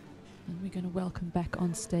 And we're going to welcome back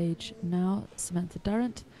on stage now Samantha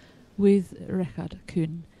Durrant with Reghardt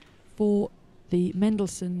Khun for the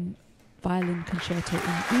Mendelssohn Violin Concerto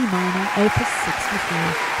in E minor, Opus 64,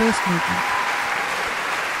 first movement.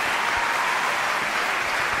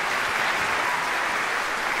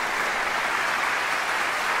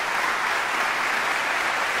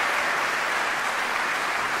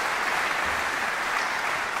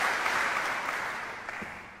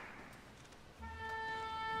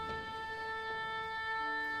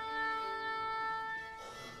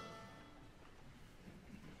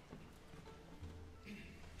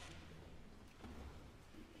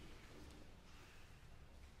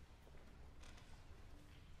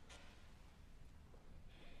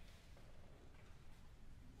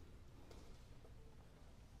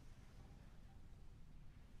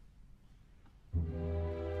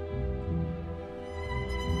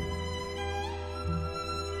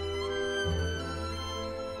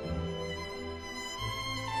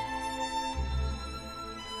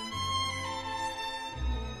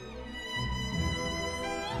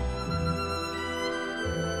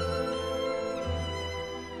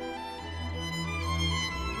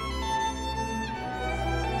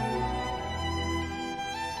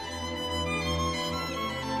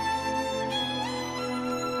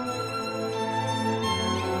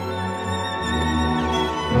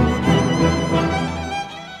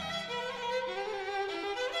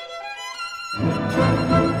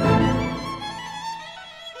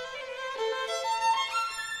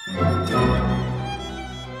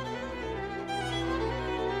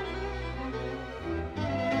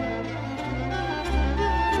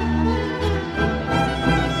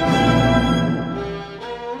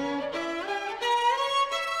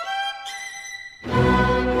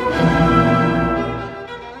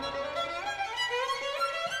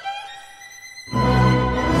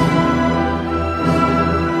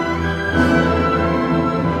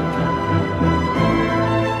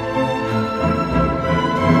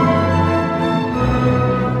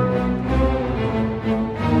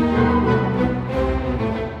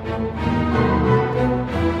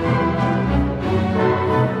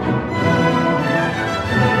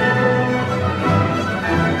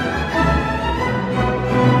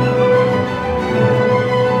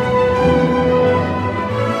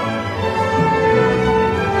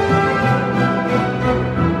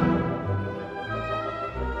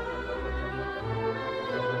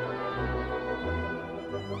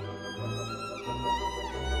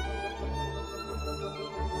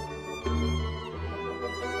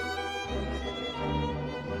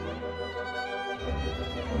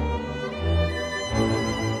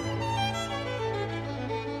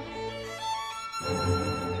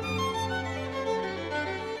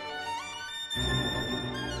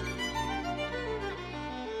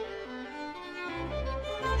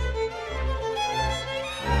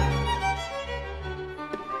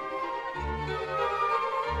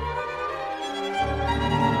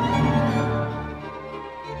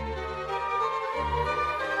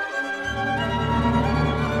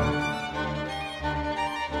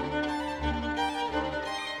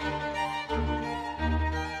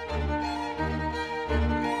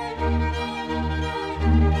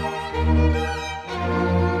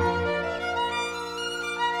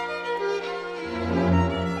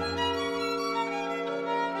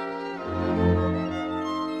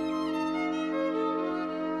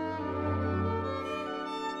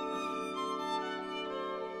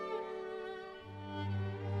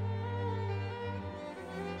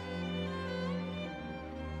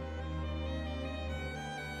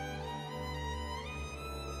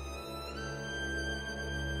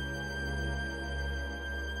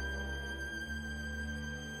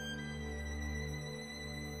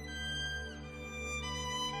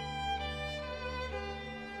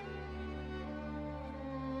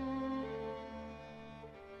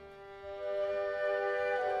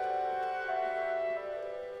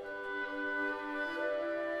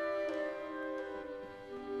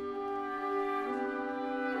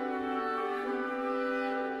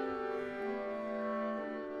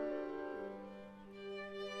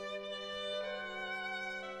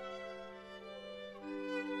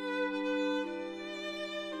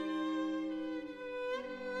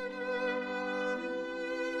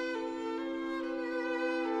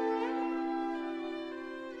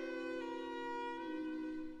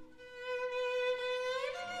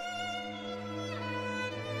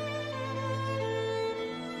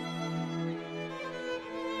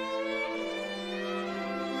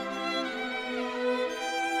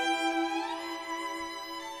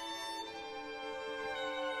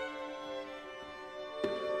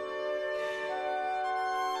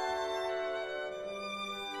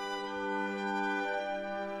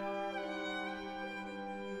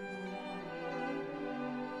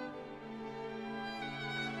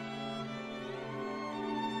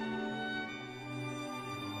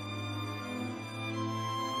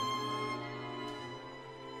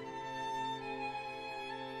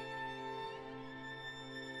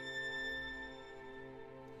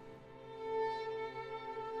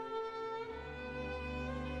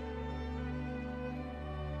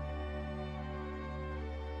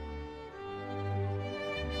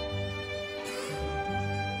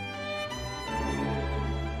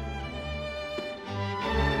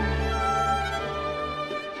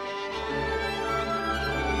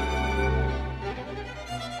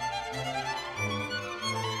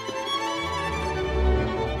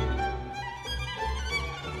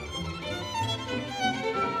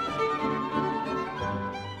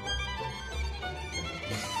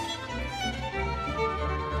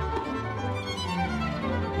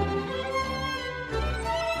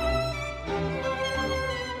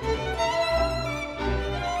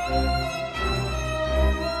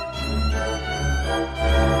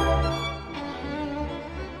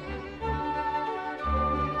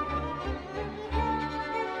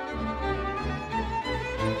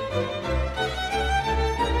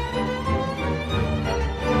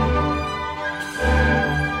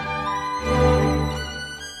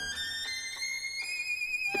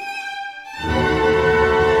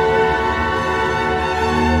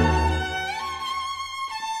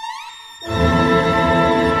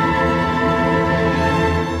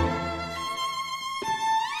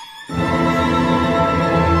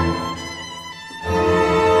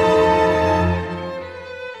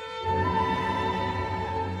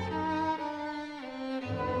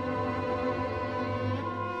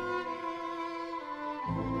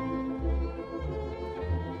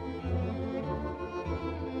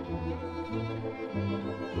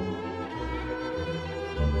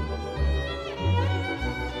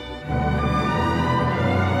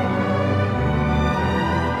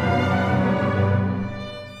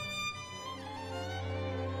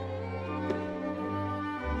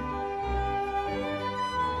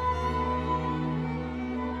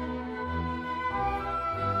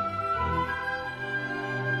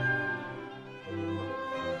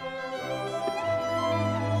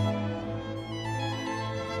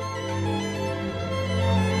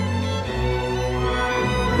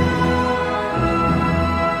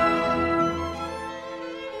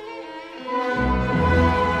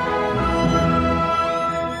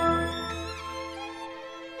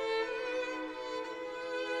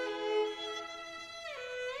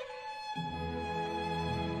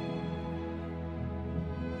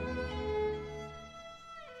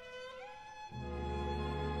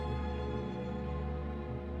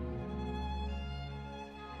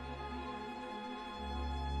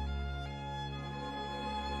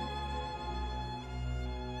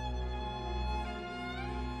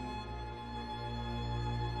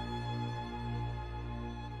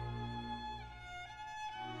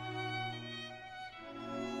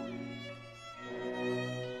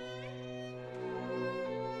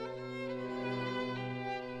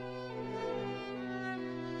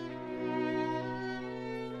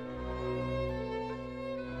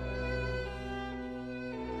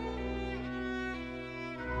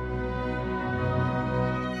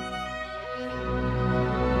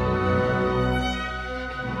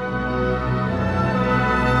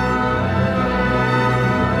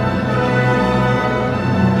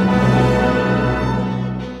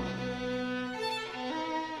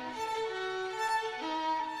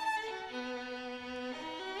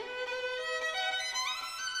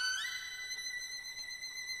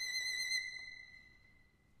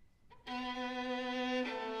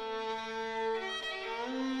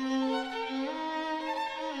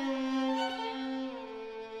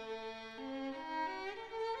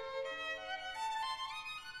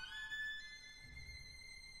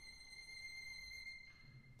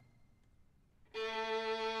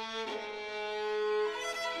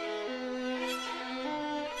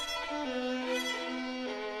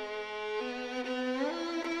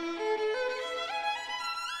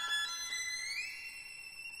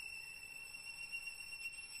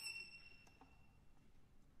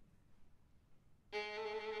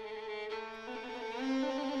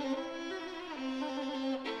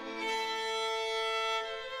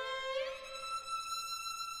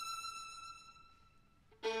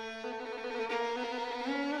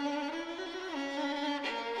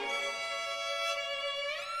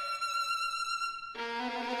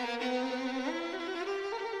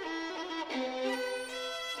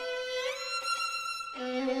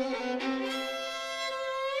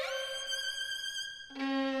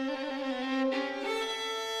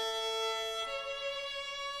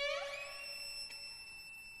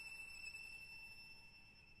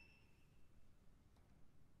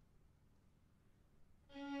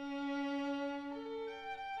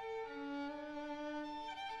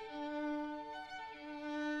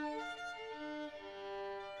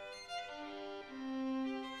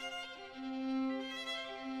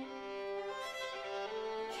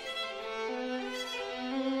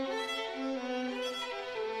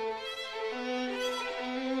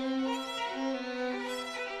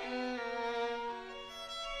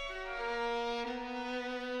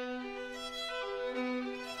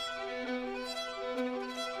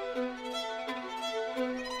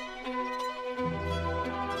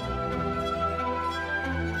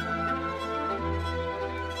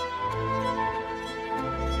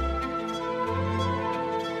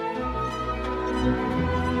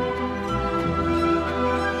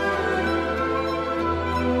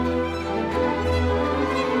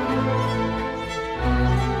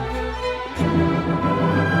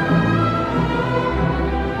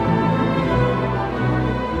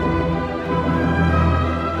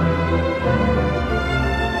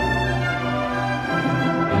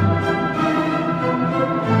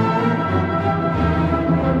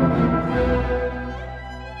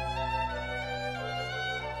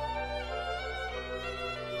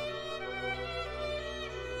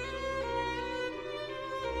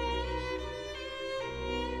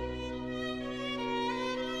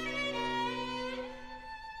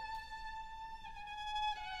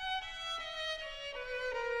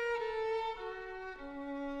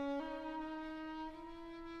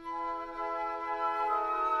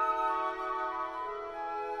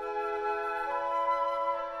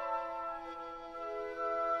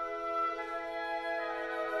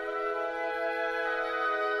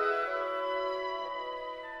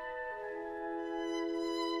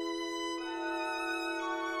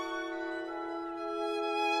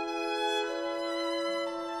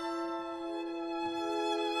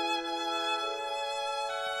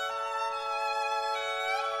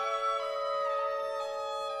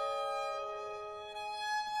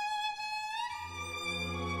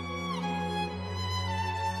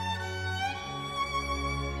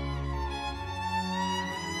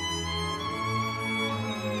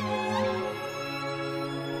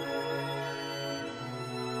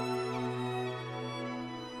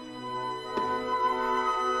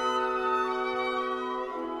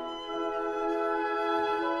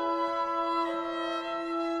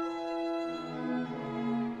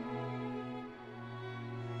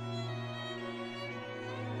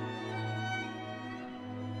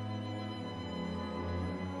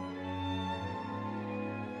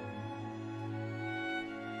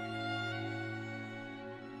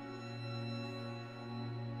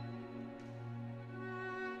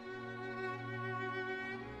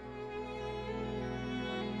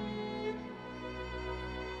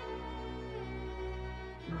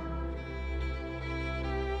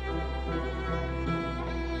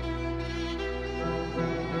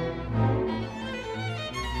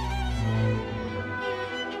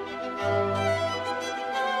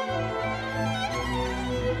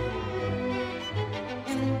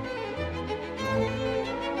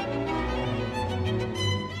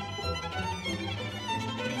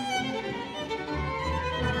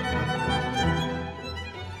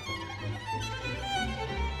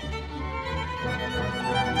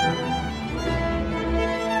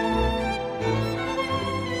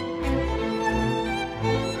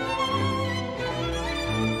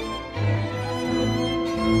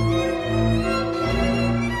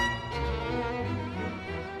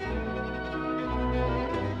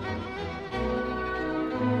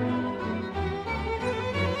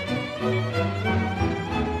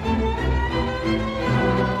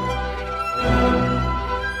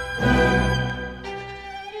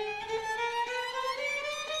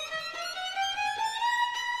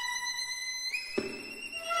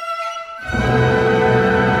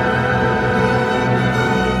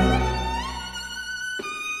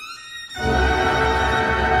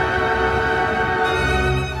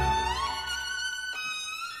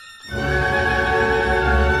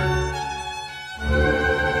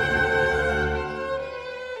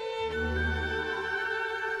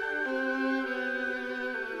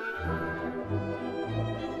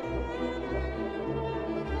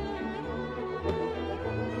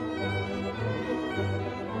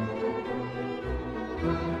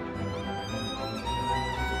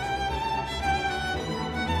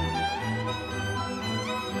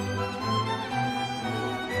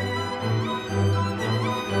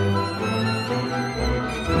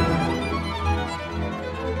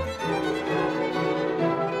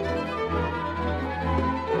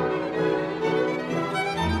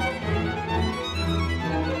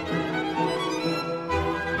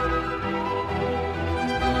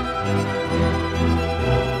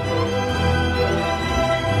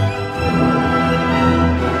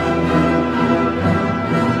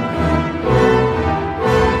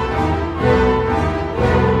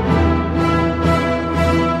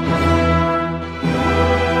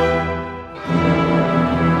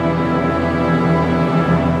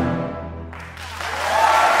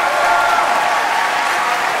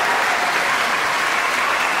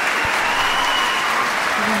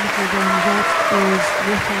 then that is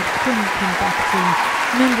Richard Khun conducting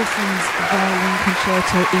Mendelssohn's violin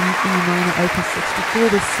concerto in E minor opus 64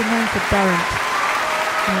 with Samantha Durrant.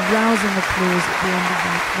 And rousing applause at the end of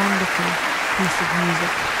that wonderful piece of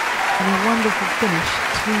music. And a wonderful finish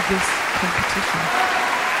to this competition.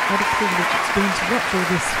 What a privilege it's been to watch all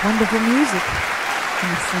this wonderful music on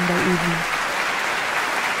a Sunday evening.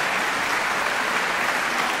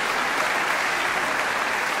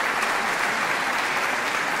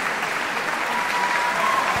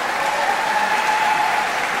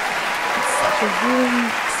 A warm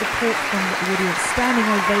support from the audience, standing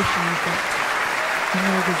ovation is that, and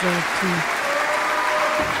well deserved too.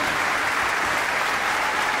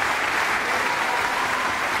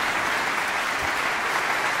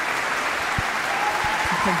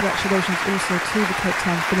 And congratulations also to the Cape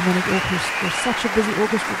Town Philharmonic Orchestra. Such a busy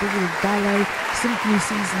orchestra, busy with ballet, symphony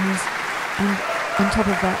seasons, and on top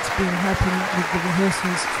of that, been helping with the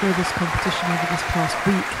rehearsals for this competition over this past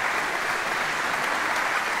week.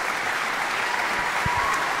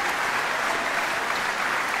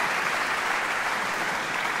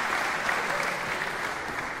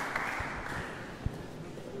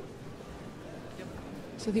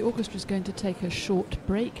 So the orchestra is going to take a short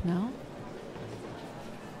break now,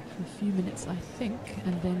 for a few minutes I think,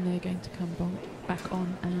 and then they're going to come back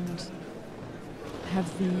on and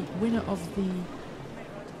have the winner of the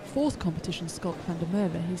fourth competition, Schalk van der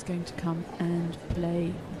Merwe. He's going to come and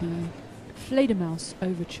play the Fledermaus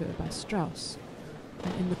Overture by Strauss.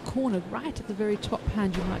 And in the corner, right at the very top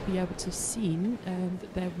hand, you might be able to see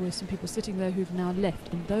that there were some people sitting there who've now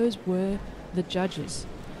left, and those were the judges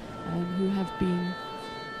who have been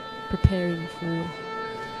preparing for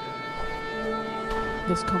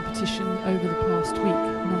this competition over the past week.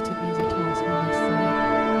 Not an easy task, I must say.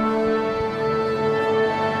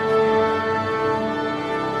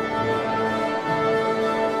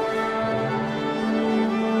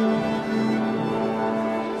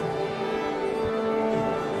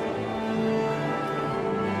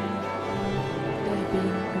 There have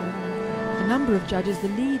been a number of judges. The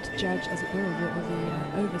lead judge, as it were, or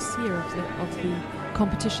the overseer of the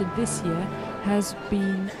competition this year has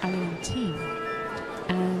been Arjan Tien,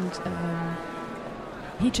 and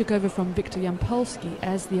he took over from Victor Jampolsky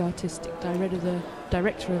as the artistic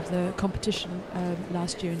director of the competition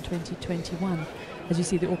last year in 2021. As you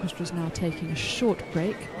see, the orchestra is now taking a short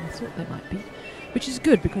break. I thought they might be, which is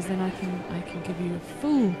good because then I can give you a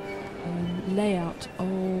full layout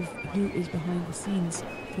of who is behind the scenes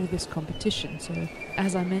for this competition. So,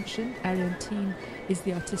 as I mentioned, Arjan Tien is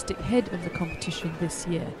the artistic head of the competition this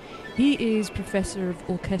year. He is Professor of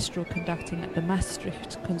Orchestral Conducting at the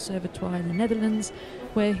Maastricht Conservatoire in the Netherlands,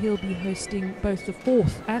 where he'll be hosting both the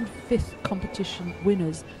fourth and fifth competition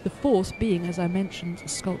winners, the fourth being, as I mentioned,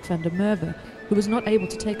 Schalk van der Merwe, who was not able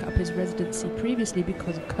to take up his residency previously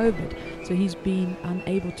because of COVID, so he's been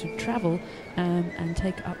unable to travel and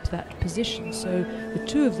take up that position. So the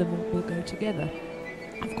two of them will go together,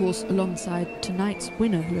 of course, alongside tonight's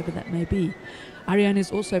winner, whoever that may be. Arjan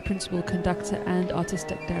is also principal conductor and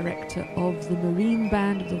artistic director of the Marine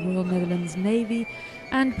Band of the Royal Netherlands Navy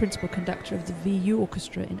and principal conductor of the VU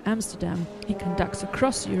Orchestra in Amsterdam. He conducts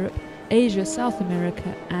across Europe, Asia, South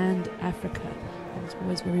America and Africa. And it's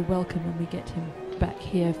always very welcome when we get him back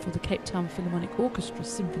here for the Cape Town Philharmonic Orchestra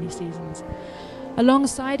symphony seasons.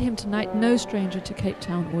 Alongside him tonight, no stranger to Cape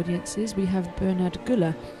Town audiences, we have Bernhard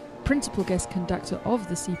Gueller, principal guest conductor of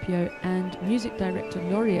the CPO and music director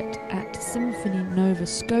laureate at Symphony Nova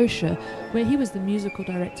Scotia, where he was the musical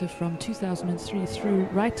director from 2003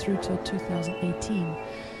 right through till 2018.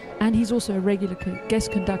 And he's also a regular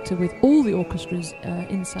guest conductor with all the orchestras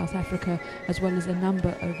in South Africa, as well as a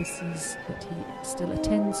number overseas that he still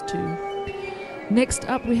attends to. Next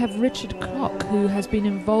up we have Richard Schalk, who has been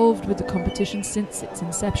involved with the competition since its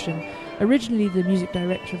inception. Originally the music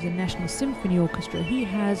director of the National Symphony Orchestra, he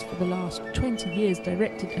has for the last 20 years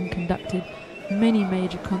directed and conducted many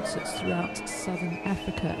major concerts throughout Southern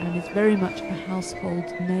Africa and is very much a household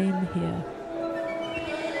name here.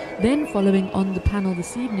 Then following on the panel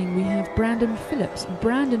this evening we have Brandon Phillips.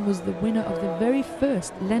 Brandon was the winner of the very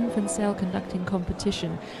first Len van Zyl conducting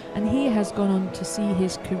competition, and he has gone on to see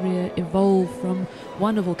his career evolve from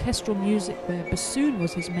one of orchestral music where bassoon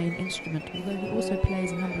was his main instrument, although he also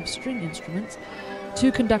plays a number of string instruments,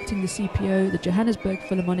 to conducting the CPO, the Johannesburg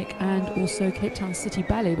Philharmonic and also Cape Town City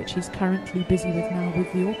Ballet, which he's currently busy with now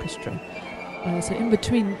with the orchestra. So in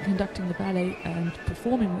between conducting the ballet and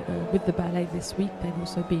performing with the ballet this week, they've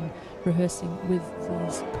also been rehearsing with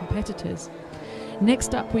these competitors.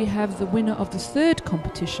 Next up we have the winner of the third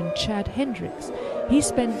competition, Chad Hendricks. He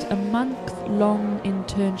spent a month-long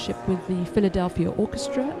internship with the Philadelphia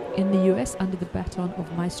Orchestra in the US under the baton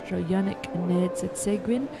of Maestro Yannick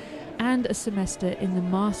Nedzetseguin, and a semester in the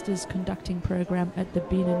Master's Conducting Program at the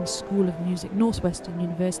Bienen School of Music, Northwestern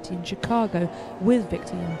University in Chicago, with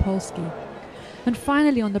Victor Yampolsky. And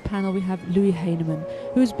finally on the panel we have Louis Heyneman,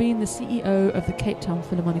 who's been the CEO of the Cape Town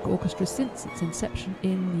Philharmonic Orchestra since its inception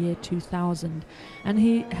in the year 2000. And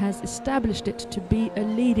he has established it to be a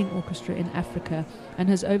leading orchestra in Africa and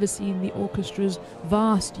has overseen the orchestra's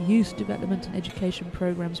vast youth development and education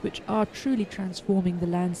programs, which are truly transforming the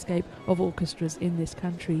landscape of orchestras in this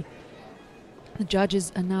country. The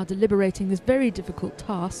judges are now deliberating this very difficult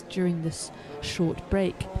task during this short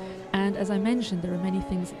break. And as I mentioned, there are many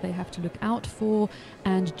things that they have to look out for,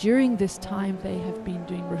 and during this time they have been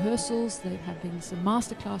doing rehearsals, they're having some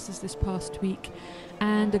master classes this past week,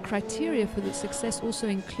 and the criteria for the success also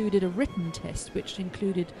included a written test, which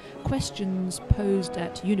included questions posed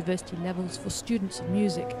at university levels for students of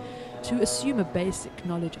music to assume a basic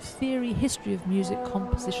knowledge of theory, history of music,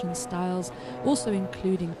 composition styles, also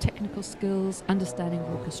including technical skills, understanding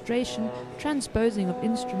of orchestration, transposing of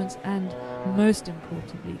instruments, and most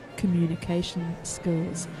importantly, communication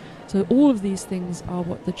skills. So all of these things are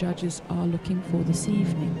what the judges are looking for this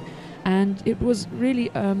evening. And it was really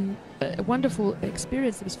a wonderful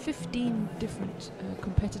experience. There was 15 different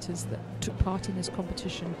competitors that took part in this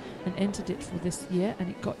competition and entered it for this year, and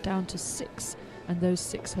it got down to 6. And those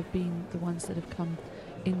 6 have been the ones that have come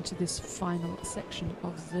into this final section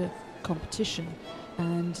of the competition.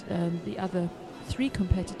 And the other 3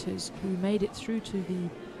 competitors who made it through to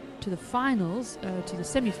the finals, to the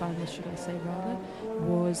semi-finals, should I say rather,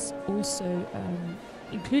 was also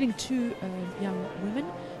including 2 young women,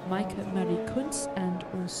 Maika Marie Kunz and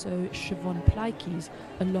also Siobhan Pleikes,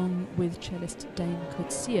 along with cellist Dane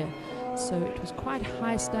Coetzee. So it was quite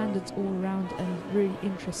high standards all around and really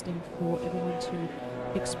interesting for everyone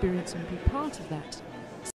to experience and be part of that.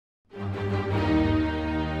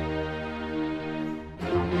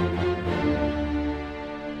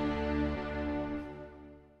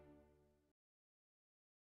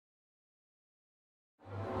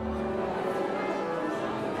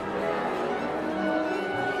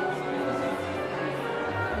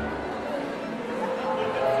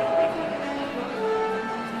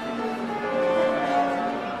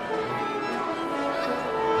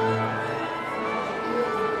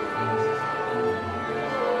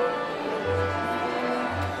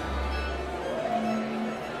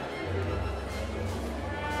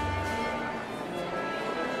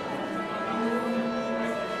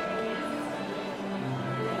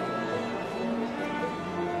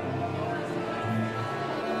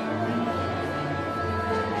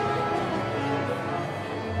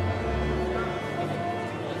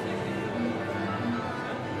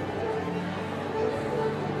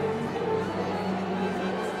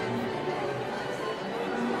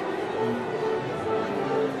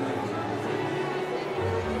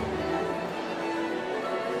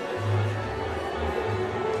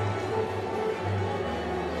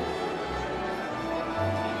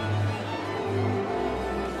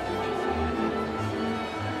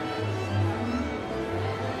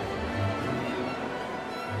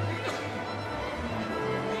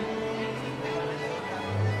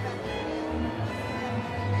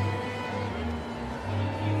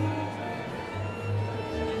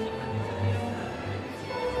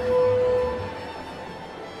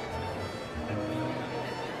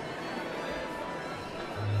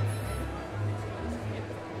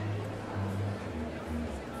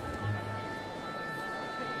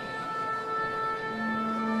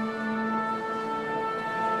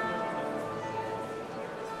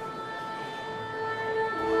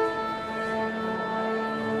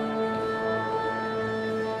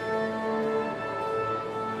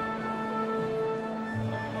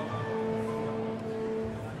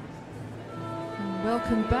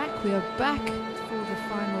 Welcome back. We are back for the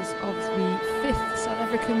finals of the 5th South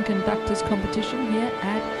African Conductors Competition here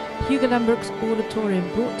at Hugo Lambrooks Auditorium,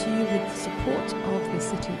 brought to you with the support of the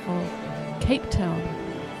city of Cape Town.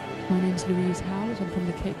 My name's Louise Howlett. I'm from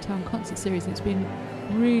the Cape Town Concert Series, and it's been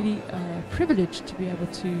really a privilege to be able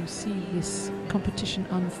to see this competition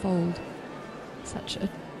unfold. Such a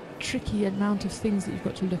tricky amount of things that you've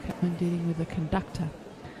got to look at when dealing with a conductor.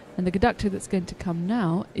 And the conductor that's going to come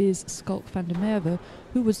now is Schalk van der Merwe,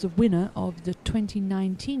 who was the winner of the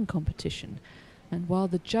 2019 competition. And while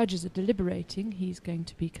the judges are deliberating, he's going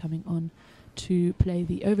to be coming on to play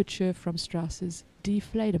the overture from Strauss's Die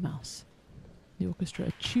Fledermaus. The orchestra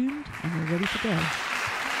are tuned and they're ready to go.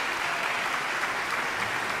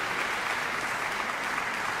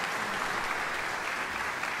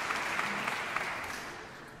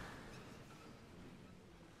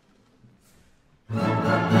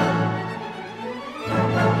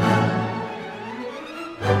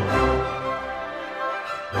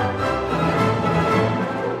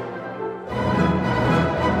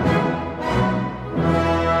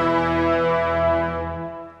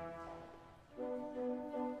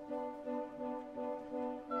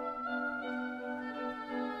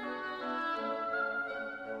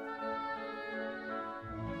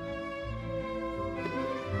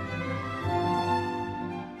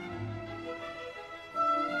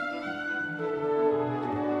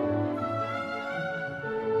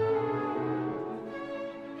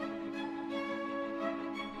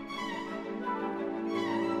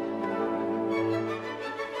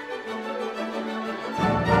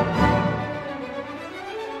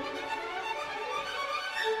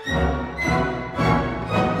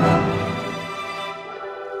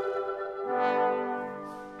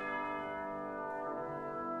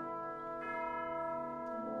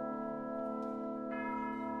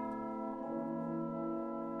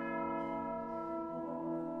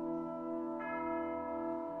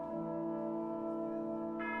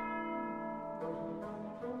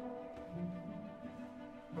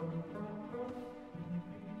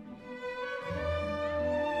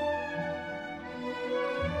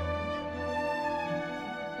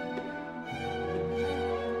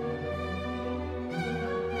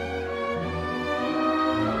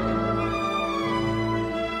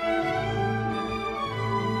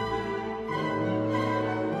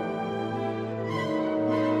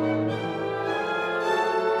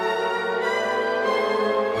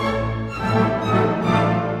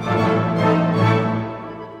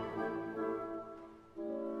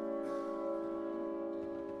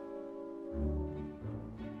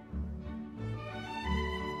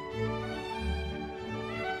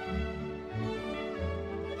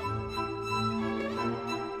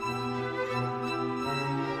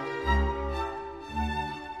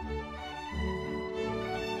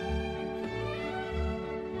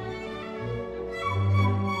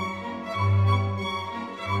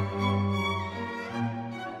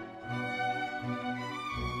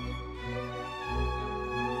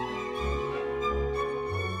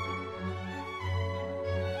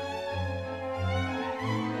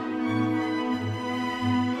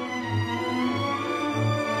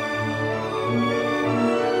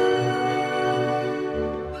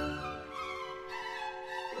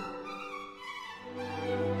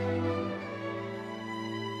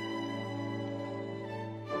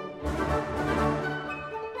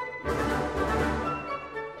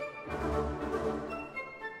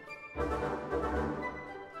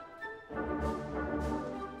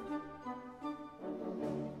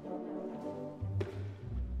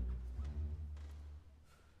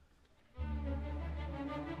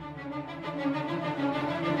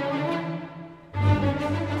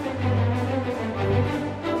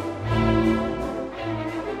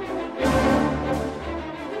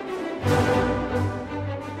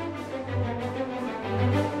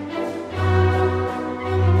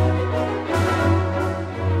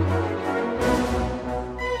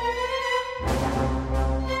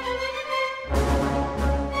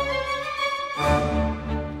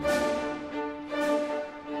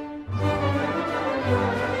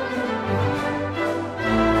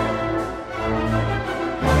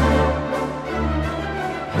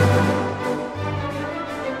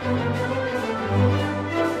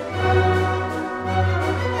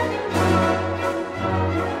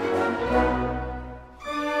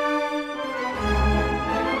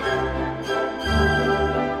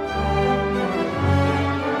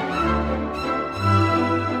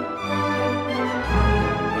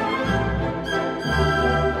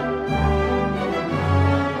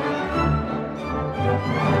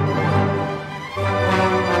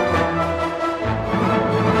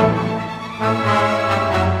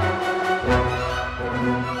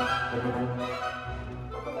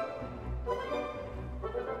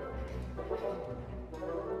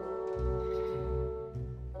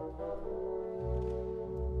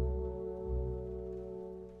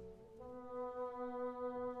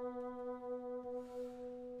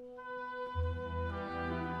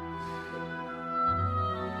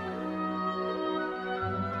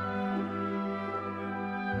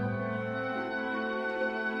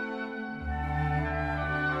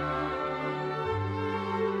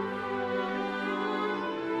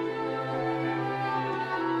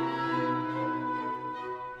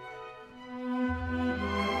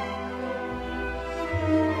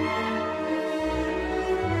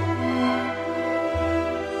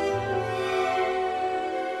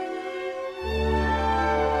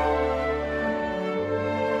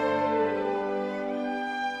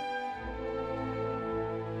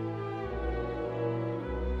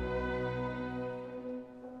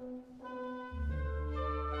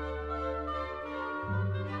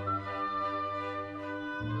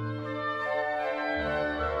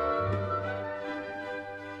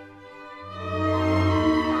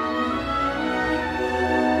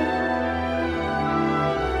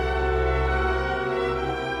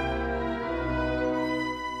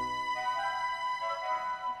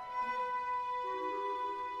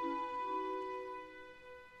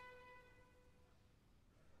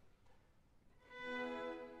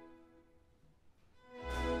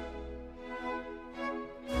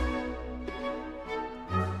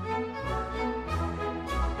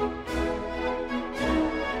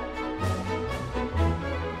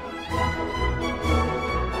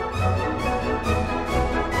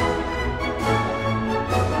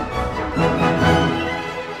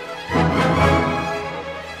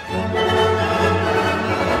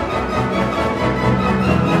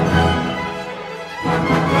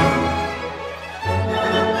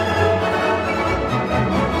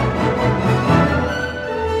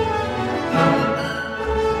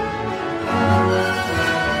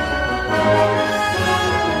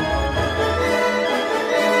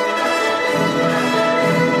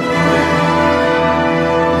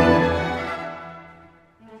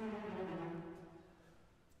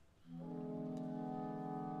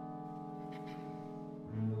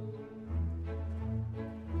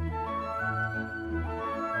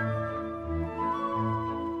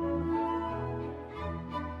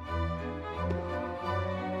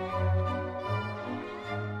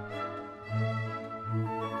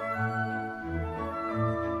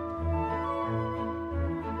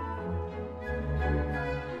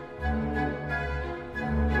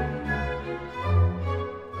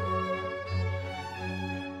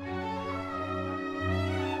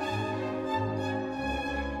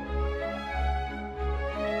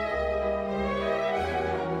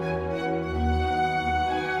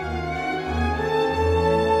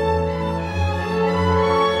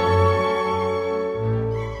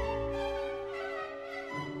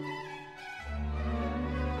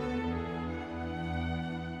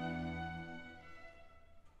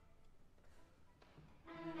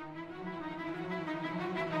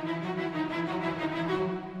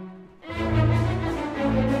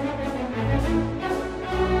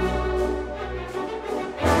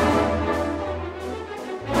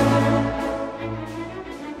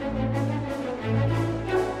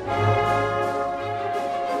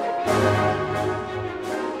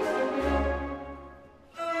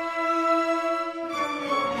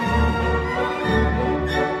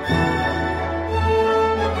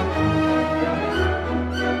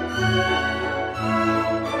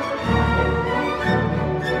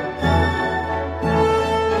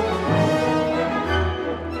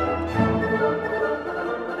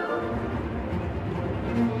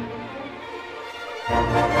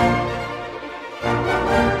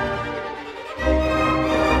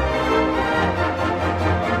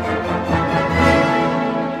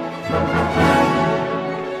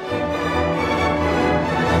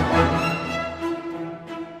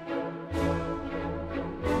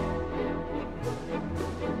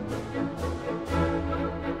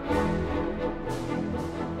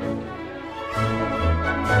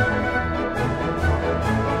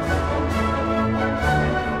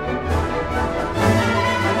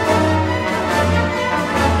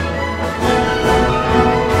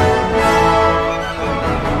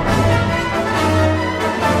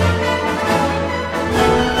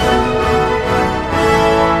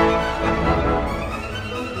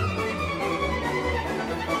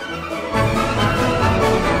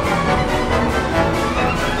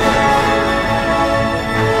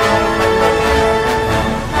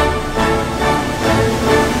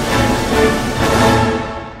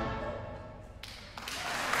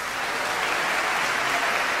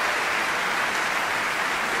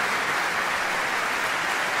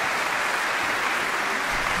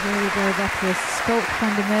 was Schalk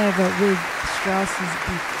van der Merwe with Strauss's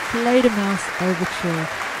The Fledermaus Overture.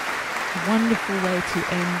 A wonderful way to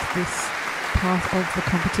end this part of the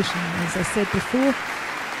competition. As I said before,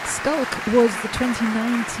 Schalk was the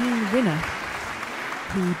 2019 winner.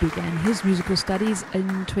 He began his musical studies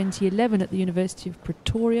in 2011 at the University of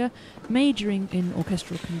Pretoria, majoring in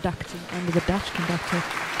orchestral conducting under the Dutch conductor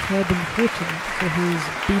Bernhard for his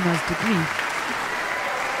B.Mas degree.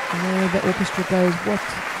 And there the orchestra goes. What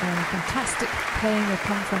fantastic playing will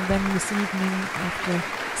come from them this evening after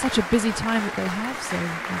such a busy time that they have. So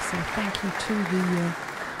I say thank you to the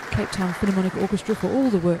Cape Town Philharmonic Orchestra for all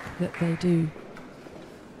the work that they do.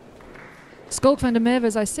 Schalk van der Merwe,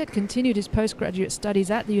 as I said, continued his postgraduate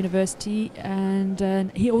studies at the university,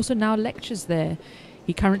 and he also now lectures there.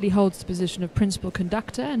 He currently holds the position of principal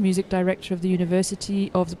conductor and music director of the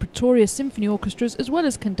University of the Pretoria Symphony Orchestras, as well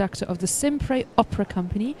as conductor of the Sempre Opera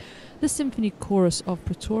Company, the Symphony Chorus of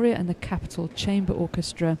Pretoria and the Capital Chamber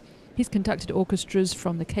Orchestra. He's conducted orchestras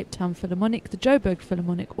from the Cape Town Philharmonic, the Joburg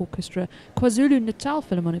Philharmonic Orchestra, KwaZulu-Natal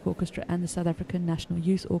Philharmonic Orchestra and the South African National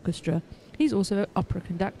Youth Orchestra. He's also an opera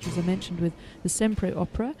conductor, as I mentioned, with the Sempre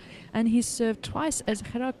Opera, and he's served twice as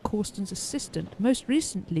Gerard Korsten's assistant, most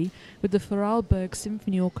recently with the Vorarlberg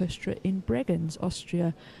Symphony Orchestra in Bregenz,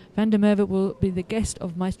 Austria. Van der Merwe will be the guest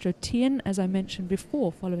of Maestro Tien, as I mentioned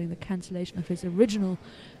before, following the cancellation of his original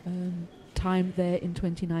time there in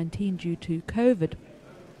 2019 due to COVID,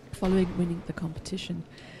 following winning the competition.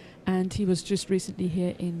 And he was just recently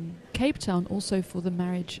here in Cape Town also for the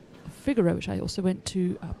marriage of Figaro, which I also went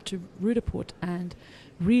to up to Rudaport, and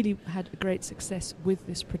really had a great success with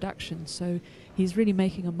this production. So he's really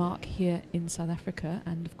making a mark here in South Africa,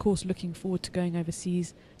 and of course looking forward to going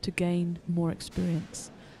overseas to gain more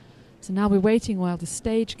experience. So now we're waiting while the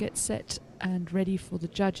stage gets set and ready for the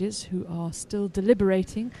judges, who are still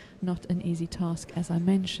deliberating. Not an easy task, as I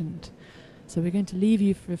mentioned. So we're going to leave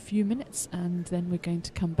you for a few minutes, and then we're going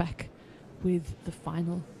to come back with the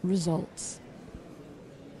final results.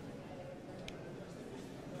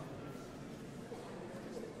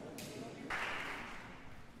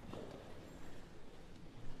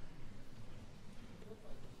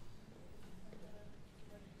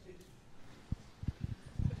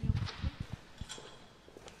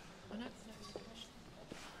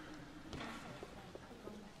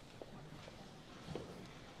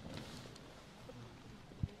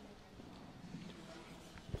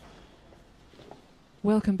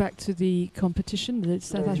 Welcome back to the competition, the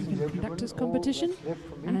South African Conductors Competition,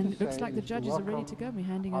 and it looks like the judges are ready to go. We're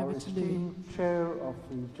handing over to Louis. Chair of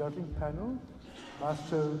the judging panel,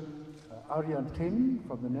 Master Arjan Tien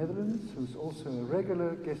from the Netherlands, who's also a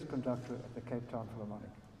regular guest conductor at the Cape Town Philharmonic.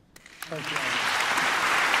 Thank you, Arjan.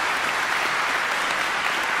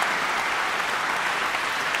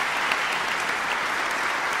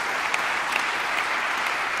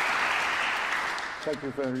 Thank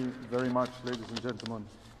you very much, ladies and gentlemen.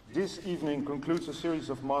 This evening concludes a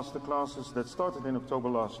series of masterclasses that started in October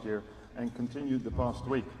last year and continued the past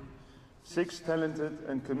week. 6 talented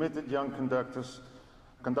and committed young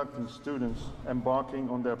conducting students embarking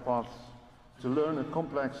on their paths to learn a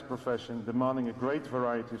complex profession demanding a great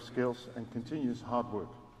variety of skills and continuous hard work.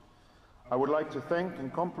 I would like to thank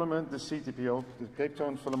and compliment the CTPO, the Cape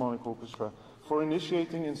Town Philharmonic Orchestra, for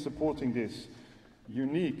initiating and supporting this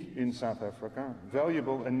unique in South Africa,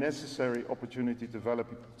 valuable and necessary opportunity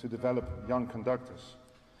to develop young conductors.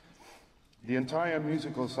 The entire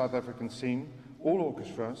musical South African scene, all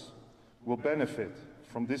orchestras, will benefit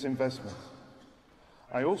from this investment.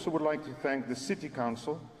 I also would like to thank the City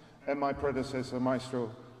Council and my predecessor,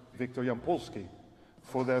 Maestro Victor Jampolsky,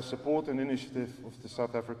 for their support and initiative of the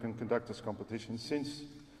South African Conductors Competition since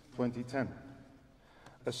 2010.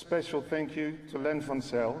 A special thank you to Len van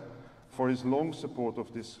Zyl for his long support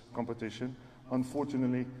of this competition.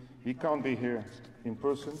 Unfortunately, he can't be here in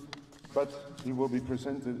person, but he will be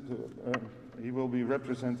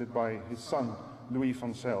represented by his son, Louis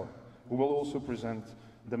van Zyl, who will also present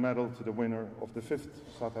the medal to the winner of the 5th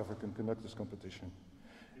South African Conductors Competition.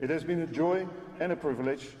 It has been a joy and a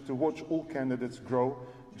privilege to watch all candidates grow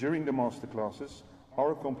during the masterclasses.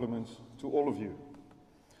 Our compliments to all of you.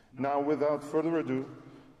 Now, without further ado,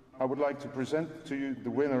 I would like to present to you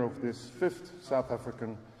the winner of this 5th South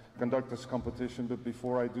African Conductors Competition, but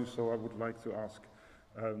before I do so, I would like to ask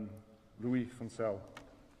Louis van Zyl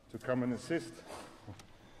to come and assist.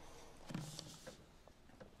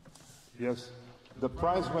 Yes, the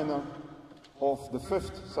prize winner of the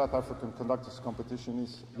 5th South African Conductors Competition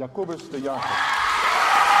is Jacobus de Jager.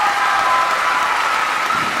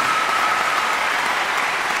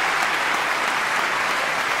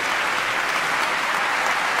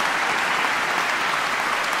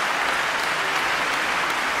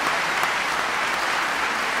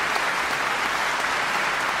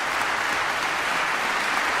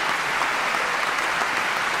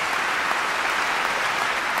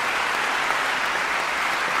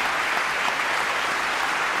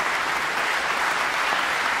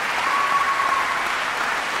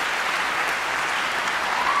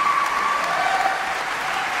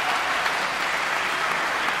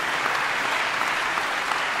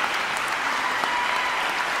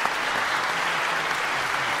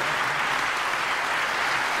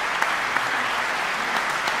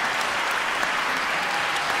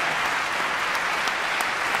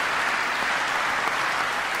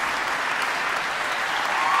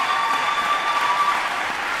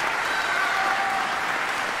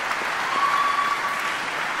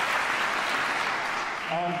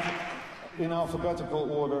 in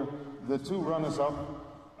alphabetical order, the two runners-up.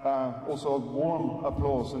 Also a warm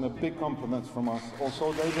applause and a big compliment from us.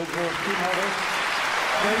 Also, they did the two medals.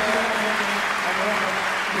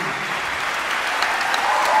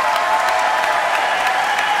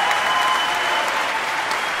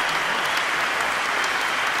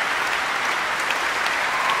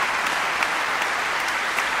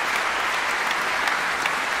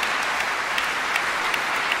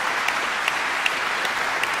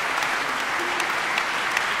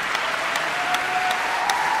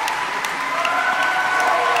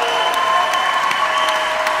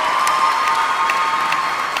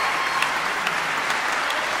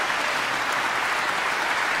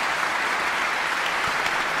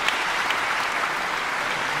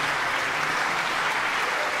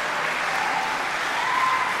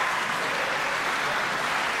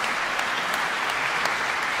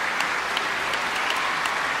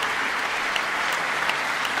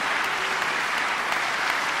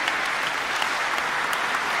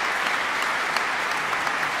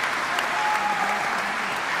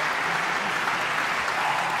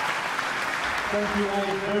 Thank you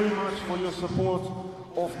all very much for your support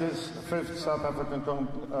of this 5th South African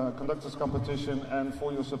Conductors Competition and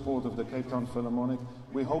for your support of the Cape Town Philharmonic.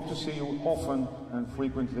 We hope to see you often and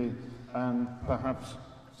frequently and perhaps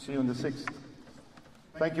see you on the 6th.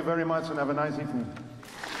 Thank you very much and have a nice evening.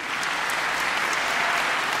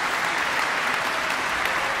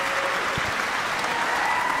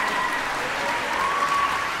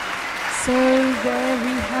 So there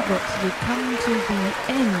we have it. We come to the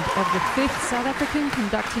end of the 5th South African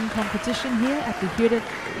conducting competition here at the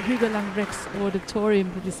Hugo Lambrechts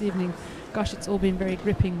Auditorium for this evening. Gosh, it's all been very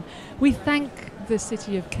gripping. We thank the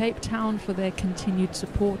city of Cape Town for their continued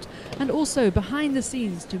support, and also behind the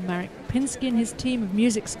scenes to Marek Pinski and his team of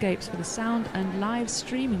MusicScapes for the sound and live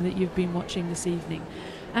streaming that you've been watching this evening.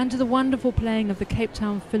 And to the wonderful playing of the Cape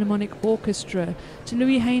Town Philharmonic Orchestra, to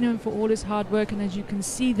Louis Heyneman for all his hard work, and as you can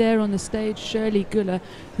see there on the stage, Shirley Gueller,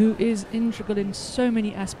 who is integral in so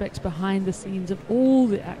many aspects behind the scenes of all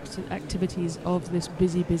the activities of this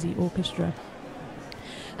busy, busy orchestra.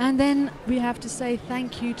 And then we have to say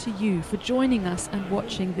thank you to you for joining us and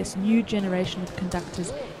watching this new generation of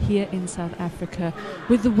conductors here in South Africa,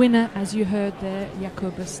 with the winner, as you heard there,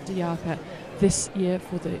 Jacobus de Jager, this year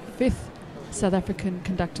for the 5th South African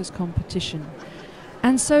Conductors Competition.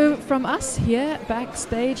 And so from us here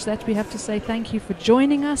backstage, that we have to say thank you for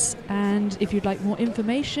joining us, and if you'd like more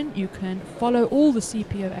information you can follow all the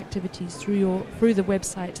CPO activities through the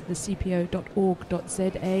website,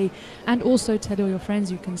 thecpo.org.za, and also tell all your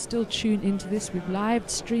friends you can still tune into this. We've live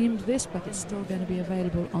streamed this, but it's still going to be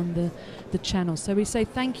available on the channel. So we say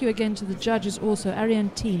thank you again to the judges also,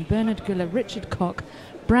 Arjan, Tien, Bernhard Gueller, Richard Koch,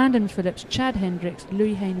 Brandon Phillips, Chad Hendricks,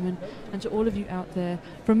 Louis Heyneman, and to all of you out there.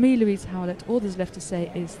 From me, Louise Howlett, all there's left to say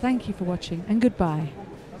is thank you for watching and goodbye.